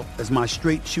well as my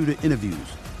straight shooter interviews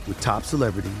with top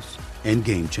celebrities and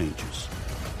game changers.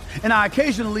 And I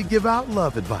occasionally give out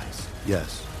love advice.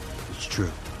 Yes, it's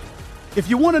true. If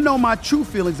you want to know my true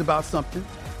feelings about something,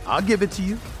 I'll give it to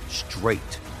you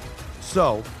straight.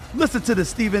 So listen to the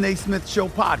Stephen A. Smith Show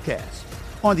podcast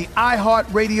on the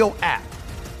iHeartRadio app,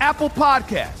 Apple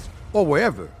Podcasts, or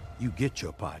wherever you get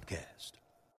your podcast.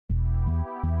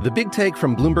 The Big Take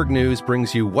from Bloomberg News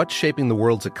brings you what's shaping the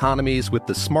world's economies with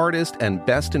the smartest and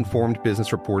best-informed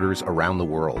business reporters around the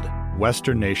world.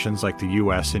 Western nations like the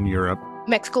U.S. and Europe.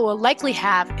 Mexico will likely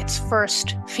have its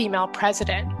first female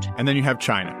president. And then you have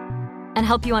China. And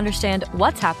help you understand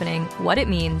what's happening, what it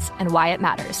means, and why it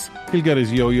matters. He'll get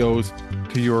his yo-yos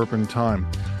to Europe in time.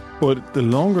 But the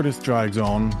longer this drags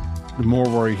on, the more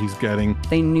worry he's getting.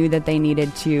 They knew that they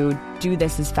needed to do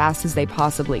this as fast as they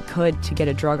possibly could to get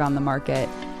a drug on the market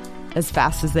as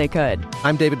fast as they could.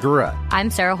 I'm David Gura.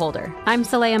 I'm Sarah Holder. I'm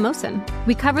Saleha Mohsen.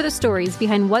 We cover the stories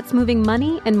behind what's moving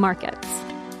money and markets.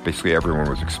 Basically, everyone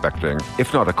was expecting,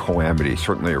 if not a calamity,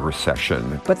 certainly a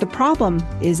recession. But the problem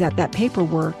is that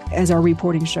paperwork, as our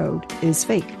reporting showed, is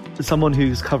fake. As someone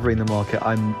who's covering the market,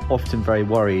 I'm often very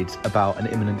worried about an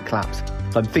imminent collapse.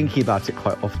 I'm thinking about it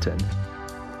quite often.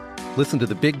 Listen to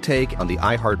The Big Take on the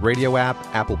iHeartRadio app,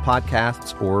 Apple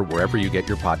Podcasts, or wherever you get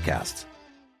your podcasts.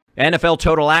 NFL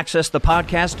Total Access, the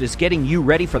podcast, is getting you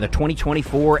ready for the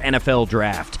 2024 NFL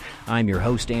Draft. I'm your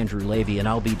host, Andrew Levy, and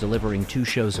I'll be delivering 2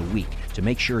 shows a week to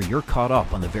make sure you're caught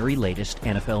up on the very latest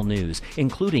NFL news,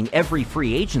 including every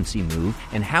free agency move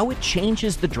and how it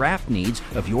changes the draft needs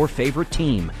of your favorite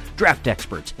team. Draft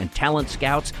experts and talent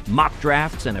scouts, mock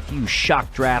drafts, and a few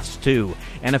shock drafts, too.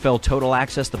 NFL Total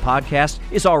Access, the podcast,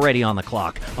 is already on the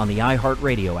clock on the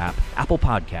iHeartRadio app, Apple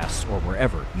Podcasts, or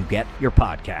wherever you get your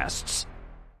podcasts.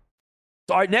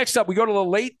 All right, next up, we go to the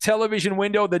late television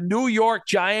window. The New York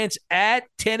Giants at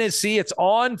Tennessee. It's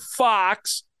on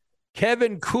Fox.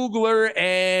 Kevin Kugler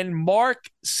and Mark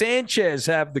Sanchez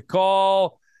have the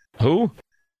call. Who?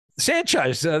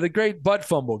 Sanchez, the great butt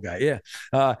fumble guy. Yeah.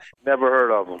 Never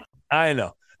heard of him. I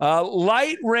know.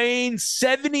 Light rain,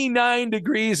 79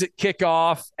 degrees at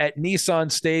kickoff at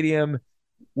Nissan Stadium.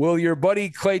 Will your buddy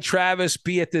Clay Travis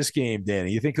be at this game,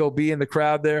 Danny? You think he'll be in the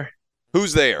crowd there?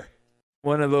 Who's there?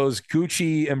 One of those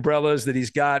Gucci umbrellas that he's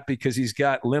got because he's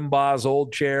got Limbaugh's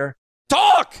old chair.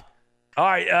 Talk! All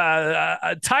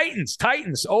right,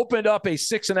 Titans opened up a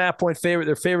 6.5-point favorite.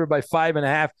 They're favored by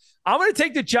 5.5. I'm going to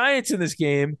take the Giants in this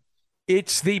game.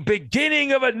 It's the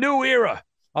beginning of a new era.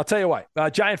 I'll tell you why.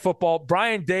 Giant football,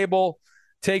 Brian Daboll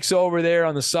takes over there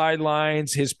on the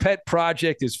sidelines. His pet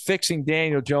project is fixing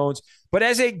Daniel Jones. But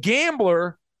as a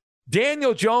gambler,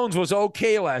 Daniel Jones was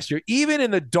okay last year. Even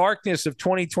in the darkness of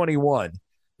 2021,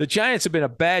 the Giants have been a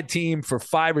bad team for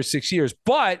 5 or 6 years.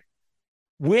 But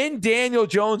when Daniel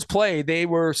Jones played, they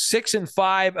were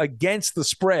 6-5 against the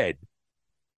spread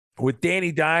with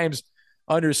Danny Dimes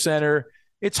under center.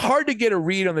 It's hard to get a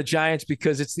read on the Giants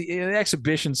because it's the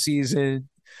exhibition season,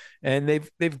 and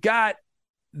they've got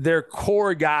their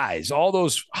core guys. All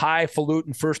those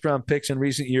highfalutin first-round picks in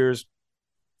recent years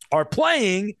are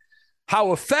playing.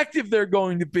 How effective they're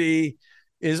going to be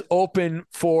is open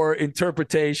for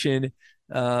interpretation.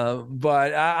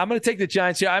 But I'm going to take the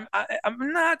Giants here. I'm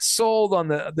not sold on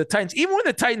the Titans. Even when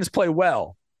the Titans play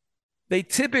well, they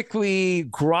typically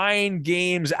grind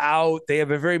games out. They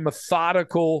have a very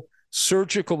methodical,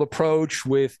 surgical approach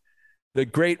with the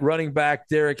great running back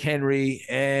Derrick Henry.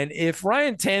 And if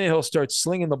Ryan Tannehill starts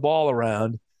slinging the ball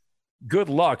around, good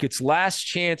luck. It's last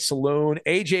chance saloon.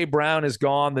 A.J. Brown is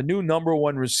gone. The new number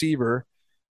 1 receiver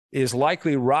is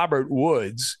likely Robert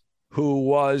Woods, who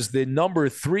was the number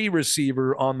 3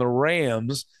 receiver on the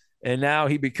Rams, and now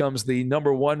he becomes the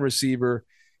number 1 receiver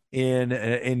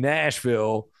in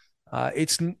Nashville.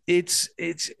 It's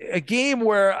a game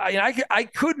where I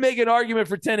could make an argument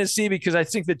for Tennessee because I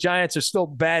think the Giants are still a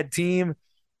bad team.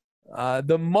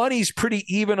 The money's pretty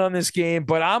even on this game,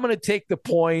 but I'm going to take the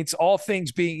points, all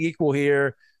things being equal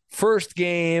here. First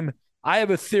game, I have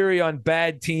a theory on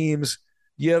bad teams.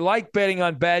 You like betting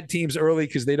on bad teams early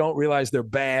because they don't realize they're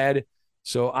bad.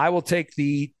 So I will take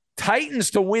the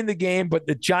Titans to win the game, but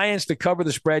the Giants to cover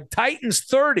the spread. Titans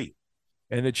 30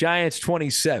 and the Giants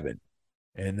 27.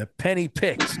 And the penny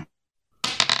picks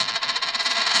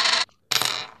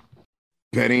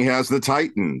Penny has the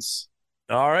Titans.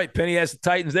 All right, Penny has the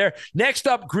Titans there. Next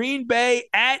up, Green Bay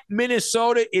at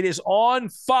Minnesota. It is on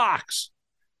Fox.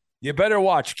 You better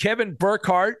watch Kevin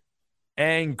Burkhardt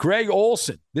and Greg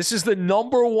Olsen. This is the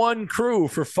number one crew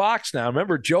for Fox now.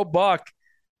 Remember, Joe Buck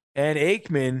and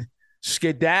Aikman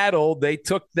skedaddled. They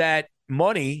took that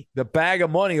money, the bag of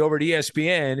money, over to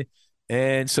ESPN,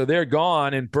 and so they're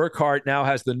gone. And Burkhardt now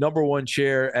has the number one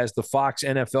chair as the Fox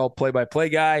NFL play-by-play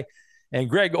guy. And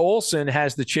Greg Olsen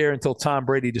has the chair until Tom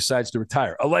Brady decides to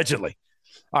retire, allegedly.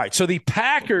 All right, so the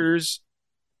Packers,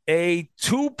 a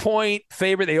 2-point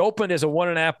favorite. They opened as a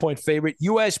 1.5-point favorite.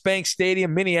 U.S. Bank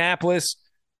Stadium, Minneapolis.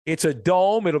 It's a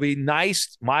dome. It'll be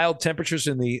nice, mild temperatures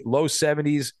in the low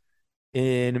 70s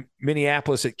in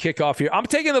Minneapolis at kickoff here. I'm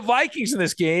taking the Vikings in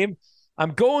this game.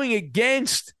 I'm going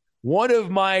against one of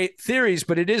my theories,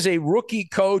 but it is a rookie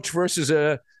coach versus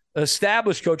a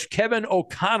established coach, Kevin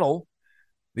O'Connell,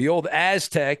 the old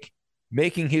Aztec,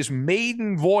 making his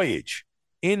maiden voyage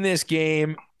in this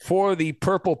game for the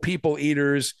Purple People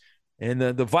Eaters. And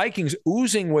the Vikings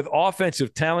oozing with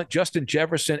offensive talent. Justin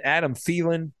Jefferson, Adam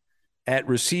Thielen at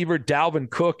receiver, Dalvin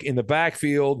Cook in the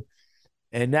backfield.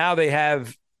 And now they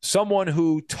have someone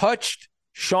who touched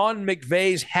Sean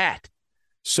McVay's hat.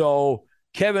 So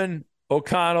Kevin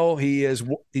O'Connell,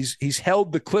 he's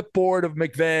held the clipboard of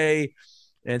McVay.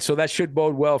 And so that should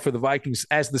bode well for the Vikings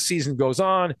as the season goes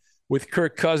on with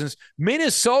Kirk Cousins.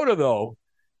 Minnesota, though,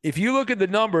 if you look at the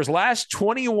numbers, last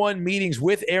 21 meetings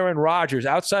with Aaron Rodgers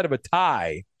outside of a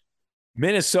tie,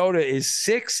 Minnesota is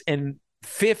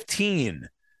 6-15.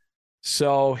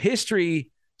 So history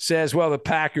says, well, the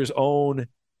Packers own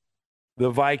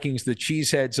the Vikings. The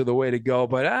Cheeseheads are the way to go.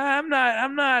 But I'm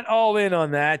not all in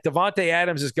on that. Davante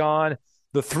Adams is gone.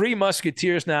 The three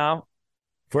Musketeers now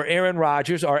for Aaron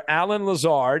Rodgers are Allen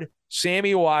Lazard,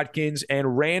 Sammy Watkins,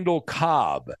 and Randall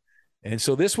Cobb. And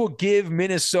so this will give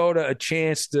Minnesota a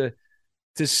chance to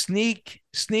sneak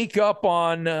up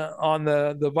on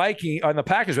the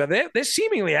Packers. They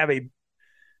seemingly have a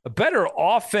better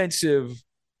offensive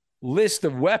list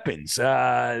of weapons,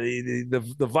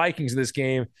 the Vikings in this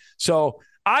game. So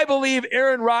I believe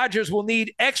Aaron Rodgers will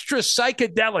need extra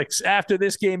psychedelics after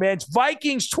this game ends.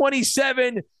 Vikings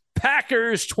 27,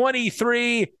 Packers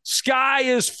 23. Sky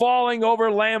is falling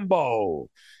over Lambeau.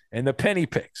 And the Penny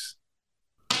picks.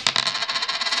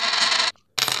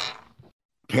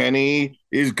 Penny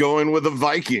is going with the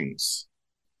Vikings.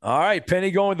 All right,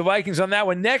 Penny going with the Vikings on that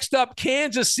one. Next up,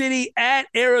 Kansas City at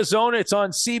Arizona. It's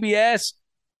on CBS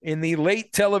in the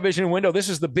late television window. This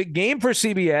is the big game for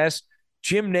CBS.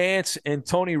 Jim Nantz and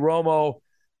Tony Romo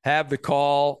have the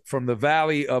call from the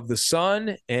Valley of the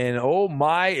Sun. And, oh,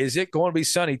 my, is it going to be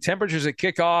sunny. Temperatures at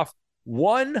kickoff,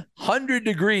 100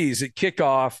 degrees at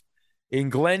kickoff in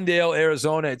Glendale,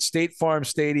 Arizona at State Farm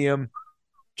Stadium.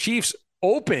 Chiefs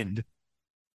opened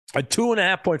a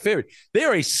 2.5-point favorite. They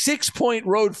are a 6-point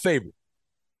road favorite.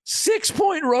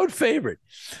 6-point road favorite.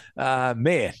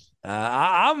 Man,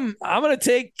 I'm going to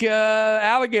take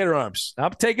alligator arms.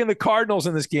 I'm taking the Cardinals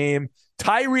in this game.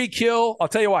 Tyreek Hill, I'll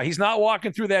tell you why. He's not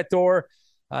walking through that door.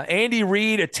 Andy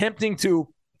Reid attempting to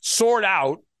sort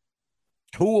out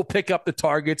who will pick up the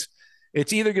targets.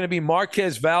 It's either going to be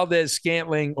Marquez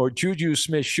Valdez-Scantling or Juju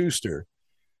Smith-Schuster.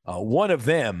 One of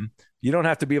them. You don't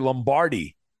have to be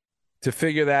Lombardi to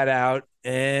figure that out.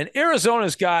 And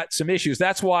Arizona's got some issues.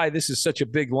 That's why this is such a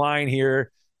big line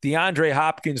here. DeAndre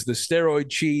Hopkins, the steroid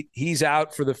cheat, he's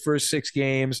out for the first 6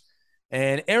 games.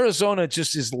 And Arizona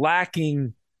just is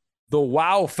lacking the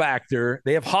wow factor.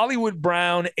 They have Hollywood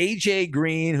Brown, A.J.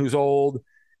 Green, who's old,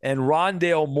 and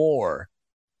Rondale Moore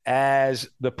as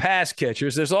the pass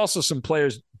catchers. There's also some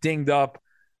players dinged up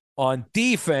on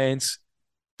defense.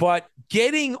 But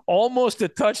getting almost a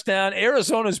touchdown,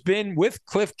 Arizona's been with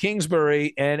Cliff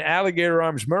Kingsbury and Alligator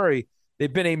Arms Murray.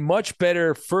 They've been a much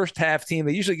better first-half team.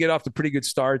 They usually get off to pretty good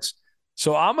starts.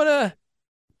 So I'm going to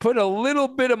put a little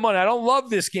bit of money. I don't love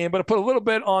this game, but I put a little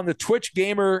bit on the Twitch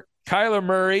gamer, Kyler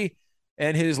Murray,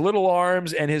 and his little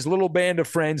arms and his little band of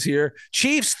friends here.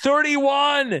 Chiefs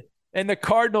 31 and the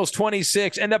Cardinals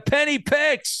 26. And the Penny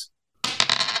picks.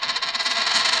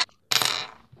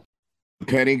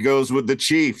 Penny goes with the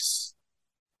Chiefs.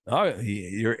 Oh,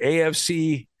 your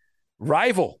AFC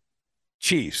rival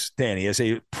Chiefs, Danny, as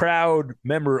a proud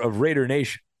member of Raider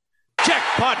Nation.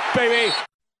 Jackpot, baby.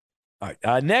 All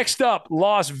right. Next up,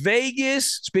 Las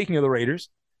Vegas. Speaking of the Raiders.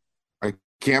 I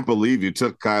can't believe you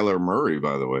took Kyler Murray,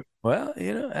 by the way. Well,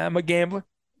 I'm a gambler,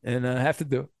 and I have to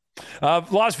do it.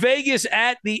 Las Vegas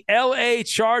at the L.A.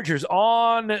 Chargers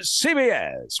on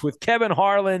CBS with Kevin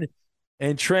Harlan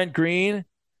and Trent Green.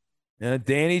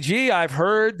 Danny G, I've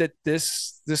heard that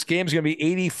this game's going to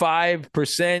be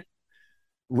 85%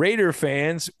 Raider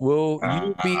fans, will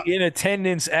you be in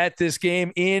attendance at this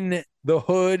game in the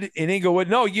hood in Inglewood?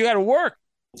 No, you got to work.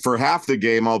 For half the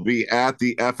game, I'll be at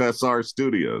the FSR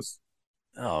studios.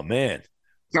 Oh, man.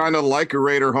 Kind of like a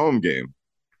Raider home game.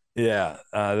 Yeah.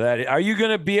 Are you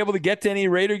going to be able to get to any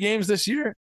Raider games this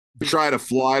year? Try to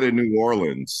fly to New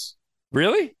Orleans.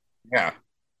 Really? Yeah.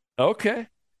 Okay.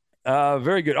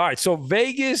 Very good. All right. So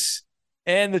Vegas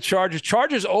and the Chargers.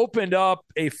 Chargers opened up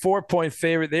a 4-point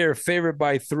favorite. They are favored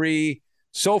by 3.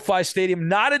 SoFi Stadium,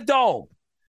 not a dome.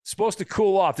 Supposed to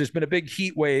cool off. There's been a big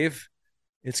heat wave.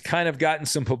 It's kind of gotten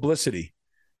some publicity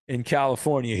in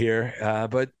California here.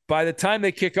 But by the time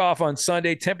they kick off on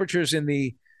Sunday, temperatures in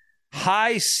the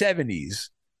high 70s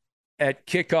at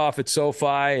kickoff at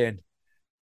SoFi. And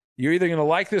you're either going to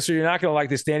like this or you're not going to like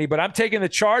this, Danny. But I'm taking the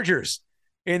Chargers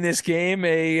in this game,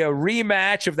 a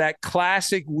rematch of that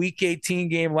classic Week 18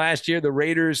 game last year. The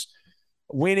Raiders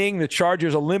winning, the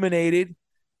Chargers eliminated.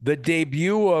 The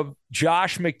debut of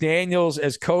Josh McDaniels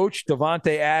as coach,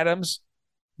 Davante Adams,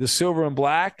 the silver and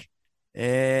black.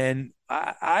 And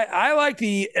I like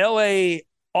the LA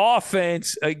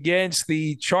offense against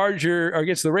the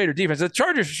Raider defense. The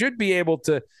Chargers should be able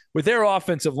to, with their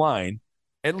offensive line,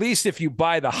 at least if you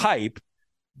buy the hype,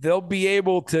 they'll be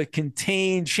able to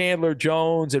contain Chandler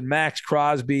Jones and Max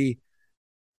Crosby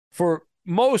for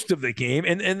most of the game.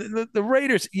 And the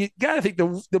Raiders, you got to think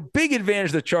the big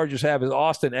advantage the Chargers have is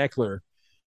Austin Eckler.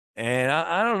 And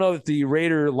I don't know that the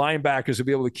Raider linebackers will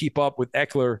be able to keep up with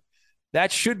Eckler.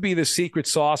 That should be the secret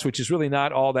sauce, which is really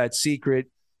not all that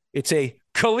secret. It's a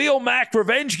Khalil Mack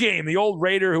revenge game. The old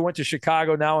Raider who went to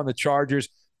Chicago, now on the Chargers,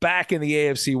 back in the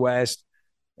AFC West.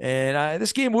 And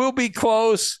this game will be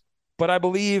close, but I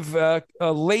believe a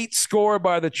late score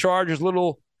by the Chargers,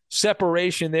 little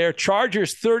separation there.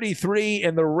 Chargers 33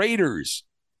 and the Raiders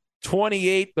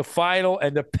 28, the final.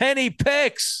 And the Penny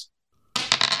picks.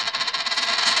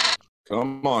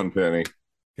 Come on, Penny.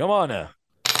 Come on now.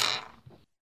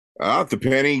 The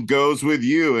Penny goes with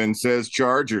you and says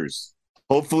Chargers.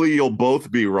 Hopefully you'll both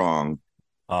be wrong.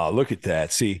 Oh, look at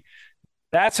that. See,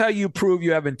 that's how you prove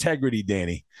you have integrity,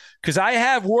 Danny. Because I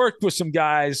have worked with some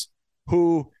guys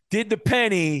who did the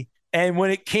Penny, and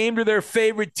when it came to their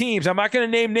favorite teams, I'm not going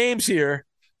to name names here,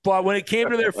 but when it came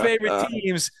to their favorite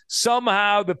teams,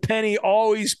 somehow the Penny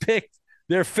always picked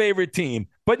their favorite team.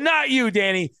 But not you,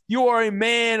 Danny. You are a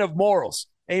man of morals,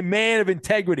 a man of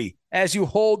integrity, as you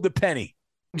hold the Penny.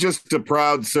 Just a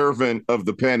proud servant of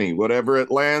the Penny. Whatever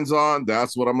it lands on,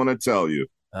 that's what I'm going to tell you.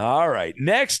 All right.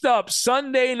 Next up,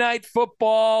 Sunday Night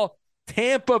Football,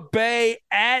 Tampa Bay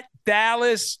at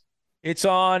Dallas. It's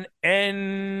on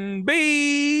NBC.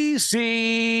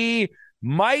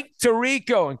 Mike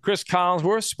Tirico and Chris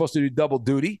Collinsworth supposed to do double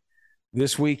duty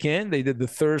this weekend. They did the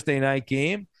Thursday night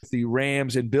game, the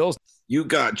Rams and Bills. You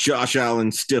got Josh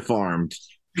Allen stiff-armed.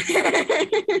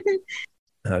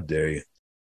 How dare you?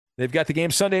 They've got the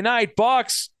game Sunday night.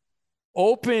 Bucs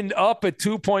opened up a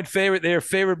 2-point favorite. They are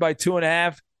favored by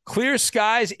 2.5. Clear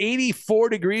skies, 84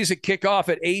 degrees at kickoff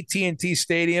at AT&T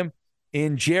Stadium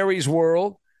in Jerry's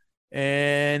World.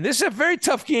 And this is a very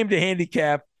tough game to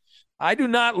handicap. I do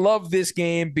not love this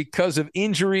game because of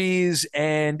injuries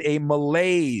and a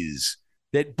malaise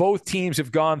that both teams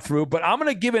have gone through. But I'm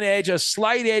going to give an edge, a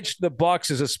slight edge to the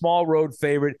Bucs as a small road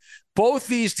favorite. Both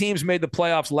these teams made the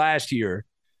playoffs last year.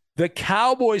 The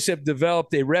Cowboys have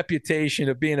developed a reputation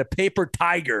of being a paper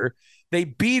tiger. They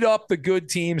beat up the good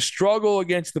teams, struggle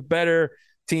against the better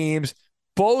teams.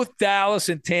 Both Dallas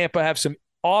and Tampa have some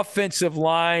offensive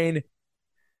line,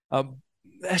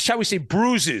 shall we say,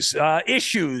 bruises,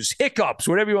 issues, hiccups,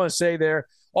 whatever you want to say there.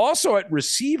 Also at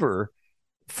receiver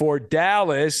for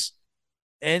Dallas.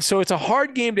 And so it's a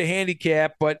hard game to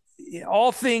handicap, but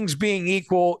all things being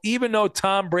equal, even though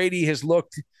Tom Brady has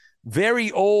looked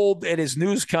very old at his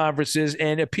news conferences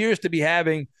and appears to be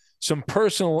having some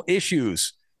personal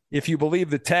issues, if you believe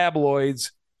the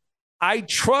tabloids, I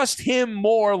trust him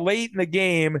more late in the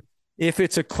game. If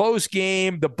it's a close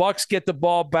game, the Bucs get the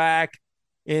ball back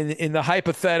in the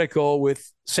hypothetical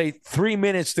with, say, 3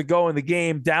 minutes to go in the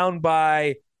game, down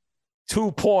by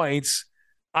 2 points.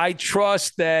 I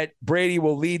trust that Brady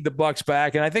will lead the Bucs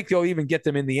back, and I think they'll even get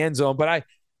them in the end zone. But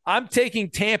I'm taking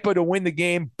Tampa to win the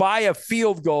game by a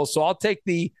field goal, so I'll take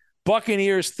the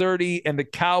Buccaneers 30 and the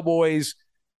Cowboys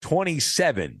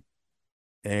 27.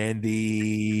 And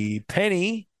the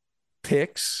Penny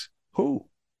picks who?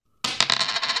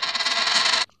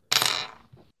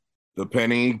 The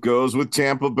Penny goes with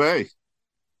Tampa Bay.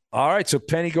 All right, so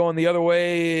Penny going the other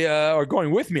way, or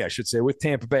going with me, I should say, with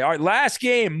Tampa Bay. All right, last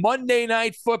game, Monday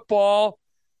Night Football.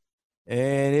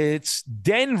 And it's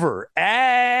Denver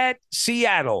at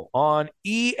Seattle on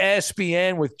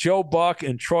ESPN with Joe Buck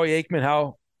and Troy Aikman.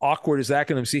 How awkward is that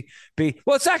going to be?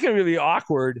 Well, it's not going to be really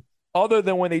awkward other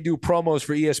than when they do promos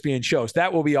for ESPN shows.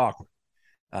 That will be awkward.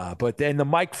 But then the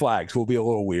mic flags will be a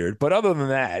little weird. But other than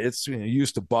that, it's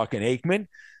used to Buck and Aikman.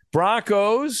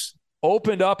 Broncos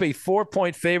opened up a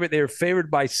 4-point favorite. They were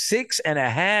favored by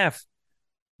 6.5.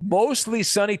 Mostly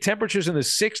sunny, temperatures in the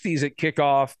 60s at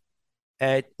kickoff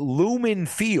at Lumen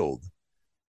Field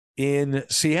in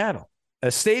Seattle, a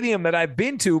stadium that I've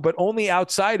been to, but only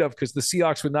outside of because the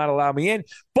Seahawks would not allow me in.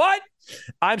 But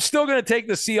I'm still going to take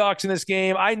the Seahawks in this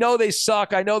game. I know they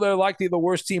suck. I know they're likely the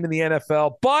worst team in the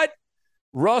NFL. But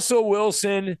Russell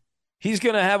Wilson, he's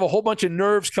going to have a whole bunch of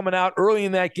nerves coming out early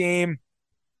in that game.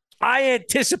 I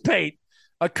anticipate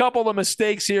a couple of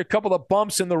mistakes here, a couple of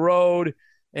bumps in the road.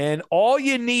 And all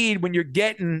you need when you're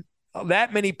getting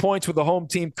that many points with the home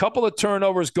team, couple of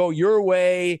turnovers go your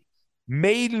way,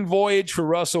 maiden voyage for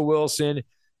Russell Wilson.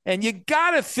 And you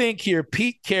got to think here,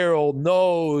 Pete Carroll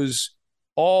knows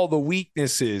all the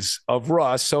weaknesses of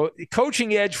Russ. So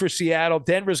coaching edge for Seattle.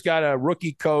 Denver's got a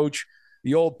rookie coach,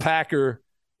 the old Packer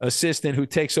assistant who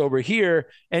takes over here.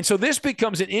 And so this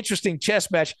becomes an interesting chess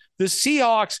match. The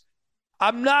Seahawks,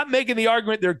 I'm not making the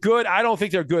argument they're good. I don't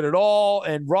think they're good at all.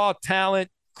 And raw talent,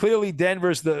 clearly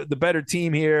Denver's the better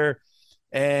team here.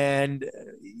 And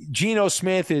Geno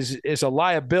Smith is a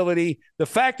liability. The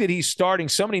fact that he's starting,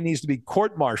 somebody needs to be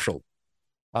court-martialed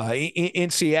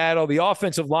in Seattle. The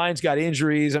offensive line's got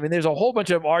injuries. I mean, there's a whole bunch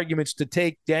of arguments to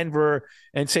take Denver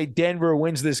and say Denver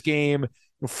wins this game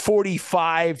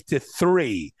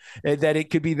 45-3, that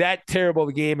it could be that terrible of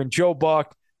a game. And Joe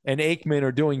Buck and Aikman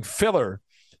are doing filler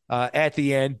at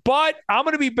the end. But I'm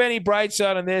going to be Benny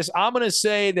Brightside on this. I'm going to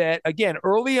say that, again,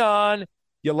 early on,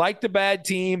 you like the bad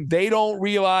team. They don't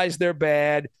realize they're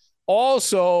bad.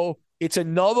 Also, it's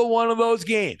another one of those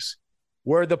games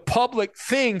where the public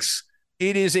thinks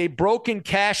it is a broken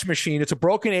cash machine. It's a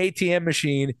broken ATM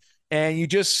machine, and you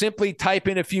just simply type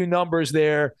in a few numbers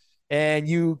there, and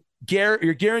you're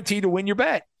guaranteed to win your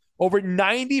bet. Over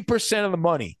 90% of the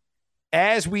money,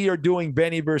 as we are doing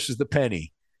Benny versus the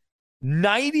Penny, over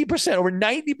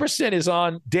 90% is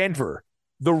on Denver,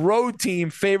 the road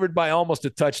team favored by almost a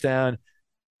touchdown.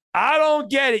 I don't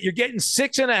get it. You're getting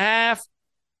 6.5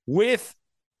 with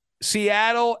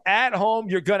Seattle at home.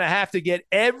 You're going to have to get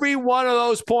every one of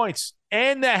those points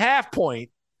and the half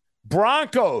point.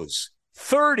 Broncos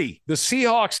 30. The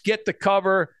Seahawks get the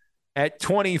cover at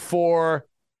 24.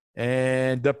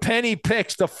 And the Penny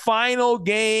picks the final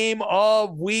game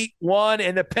of week 1.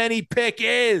 And the Penny pick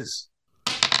is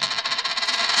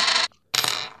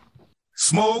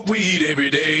smoke weed every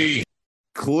day.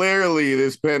 Clearly,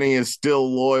 this Penny is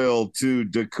still loyal to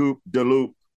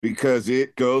DeLoop because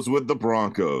it goes with the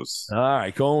Broncos. All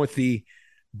right, going with the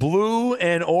blue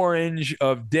and orange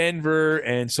of Denver.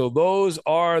 And so those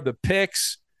are the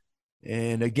picks.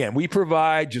 And again, we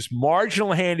provide just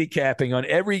marginal handicapping on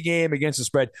every game against the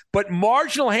spread. But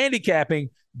marginal handicapping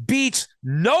beats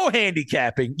no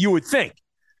handicapping, you would think,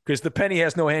 because the Penny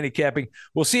has no handicapping.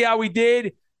 We'll see how we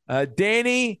did.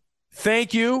 Danny,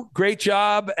 thank you. Great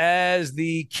job as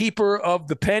the keeper of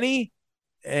the Penny.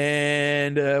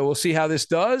 And we'll see how this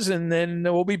does. And then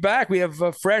we'll be back. We have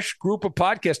a fresh group of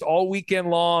podcasts all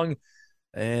weekend long.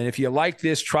 And if you like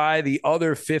this, try the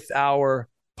other Fifth Hour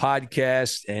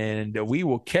podcast. And we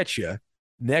will catch you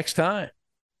next time.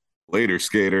 Later,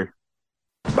 skater.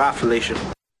 Bye, Felicia.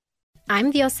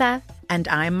 I'm Diosa. And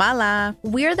I'm Mala.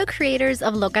 We're the creators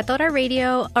of Locatora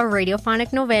Radio, a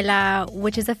radiophonic novela,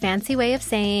 which is a fancy way of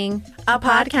saying a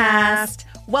podcast.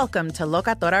 Welcome to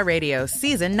Locatora Radio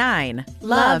Season 9.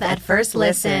 Love at First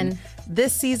Listen.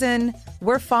 This season,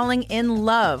 we're falling in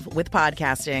love with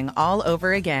podcasting all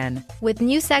over again. With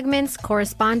new segments,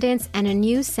 correspondence, and a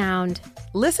new sound.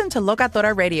 Listen to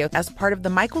Locatora Radio as part of the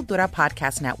Michael Dura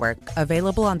Podcast Network,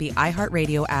 available on the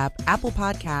iHeartRadio app, Apple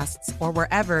Podcasts, or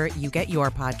wherever you get your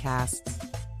podcasts.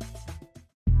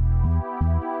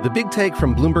 The Big Take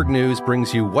from Bloomberg News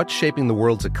brings you what's shaping the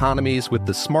world's economies with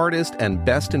the smartest and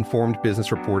best-informed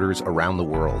business reporters around the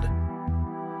world.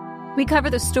 We cover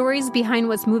the stories behind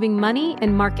what's moving money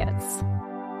and markets.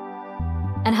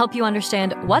 And help you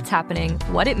understand what's happening,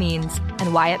 what it means,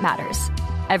 and why it matters.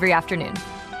 Every afternoon.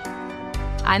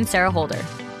 I'm Sarah Holder.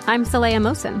 I'm Saleha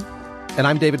Mohsin. And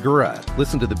I'm David Gura.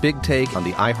 Listen to The Big Take on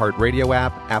the iHeartRadio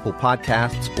app, Apple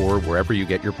Podcasts, or wherever you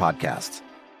get your podcasts.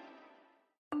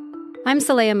 I'm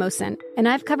Saleha Mohsin, and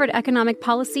I've covered economic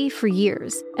policy for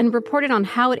years and reported on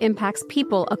how it impacts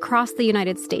people across the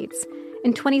United States.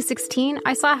 In 2016,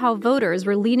 I saw how voters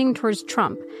were leaning towards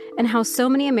Trump and how so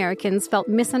many Americans felt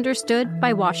misunderstood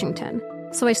by Washington.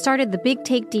 So I started The Big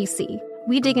Take DC.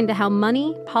 We dig into how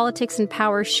money, politics, and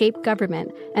power shape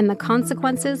government and the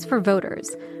consequences for voters.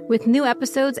 With new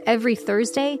episodes every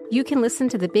Thursday, you can listen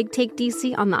to The Big Take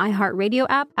DC on the iHeartRadio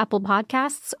app, Apple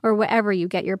Podcasts, or wherever you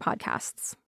get your podcasts.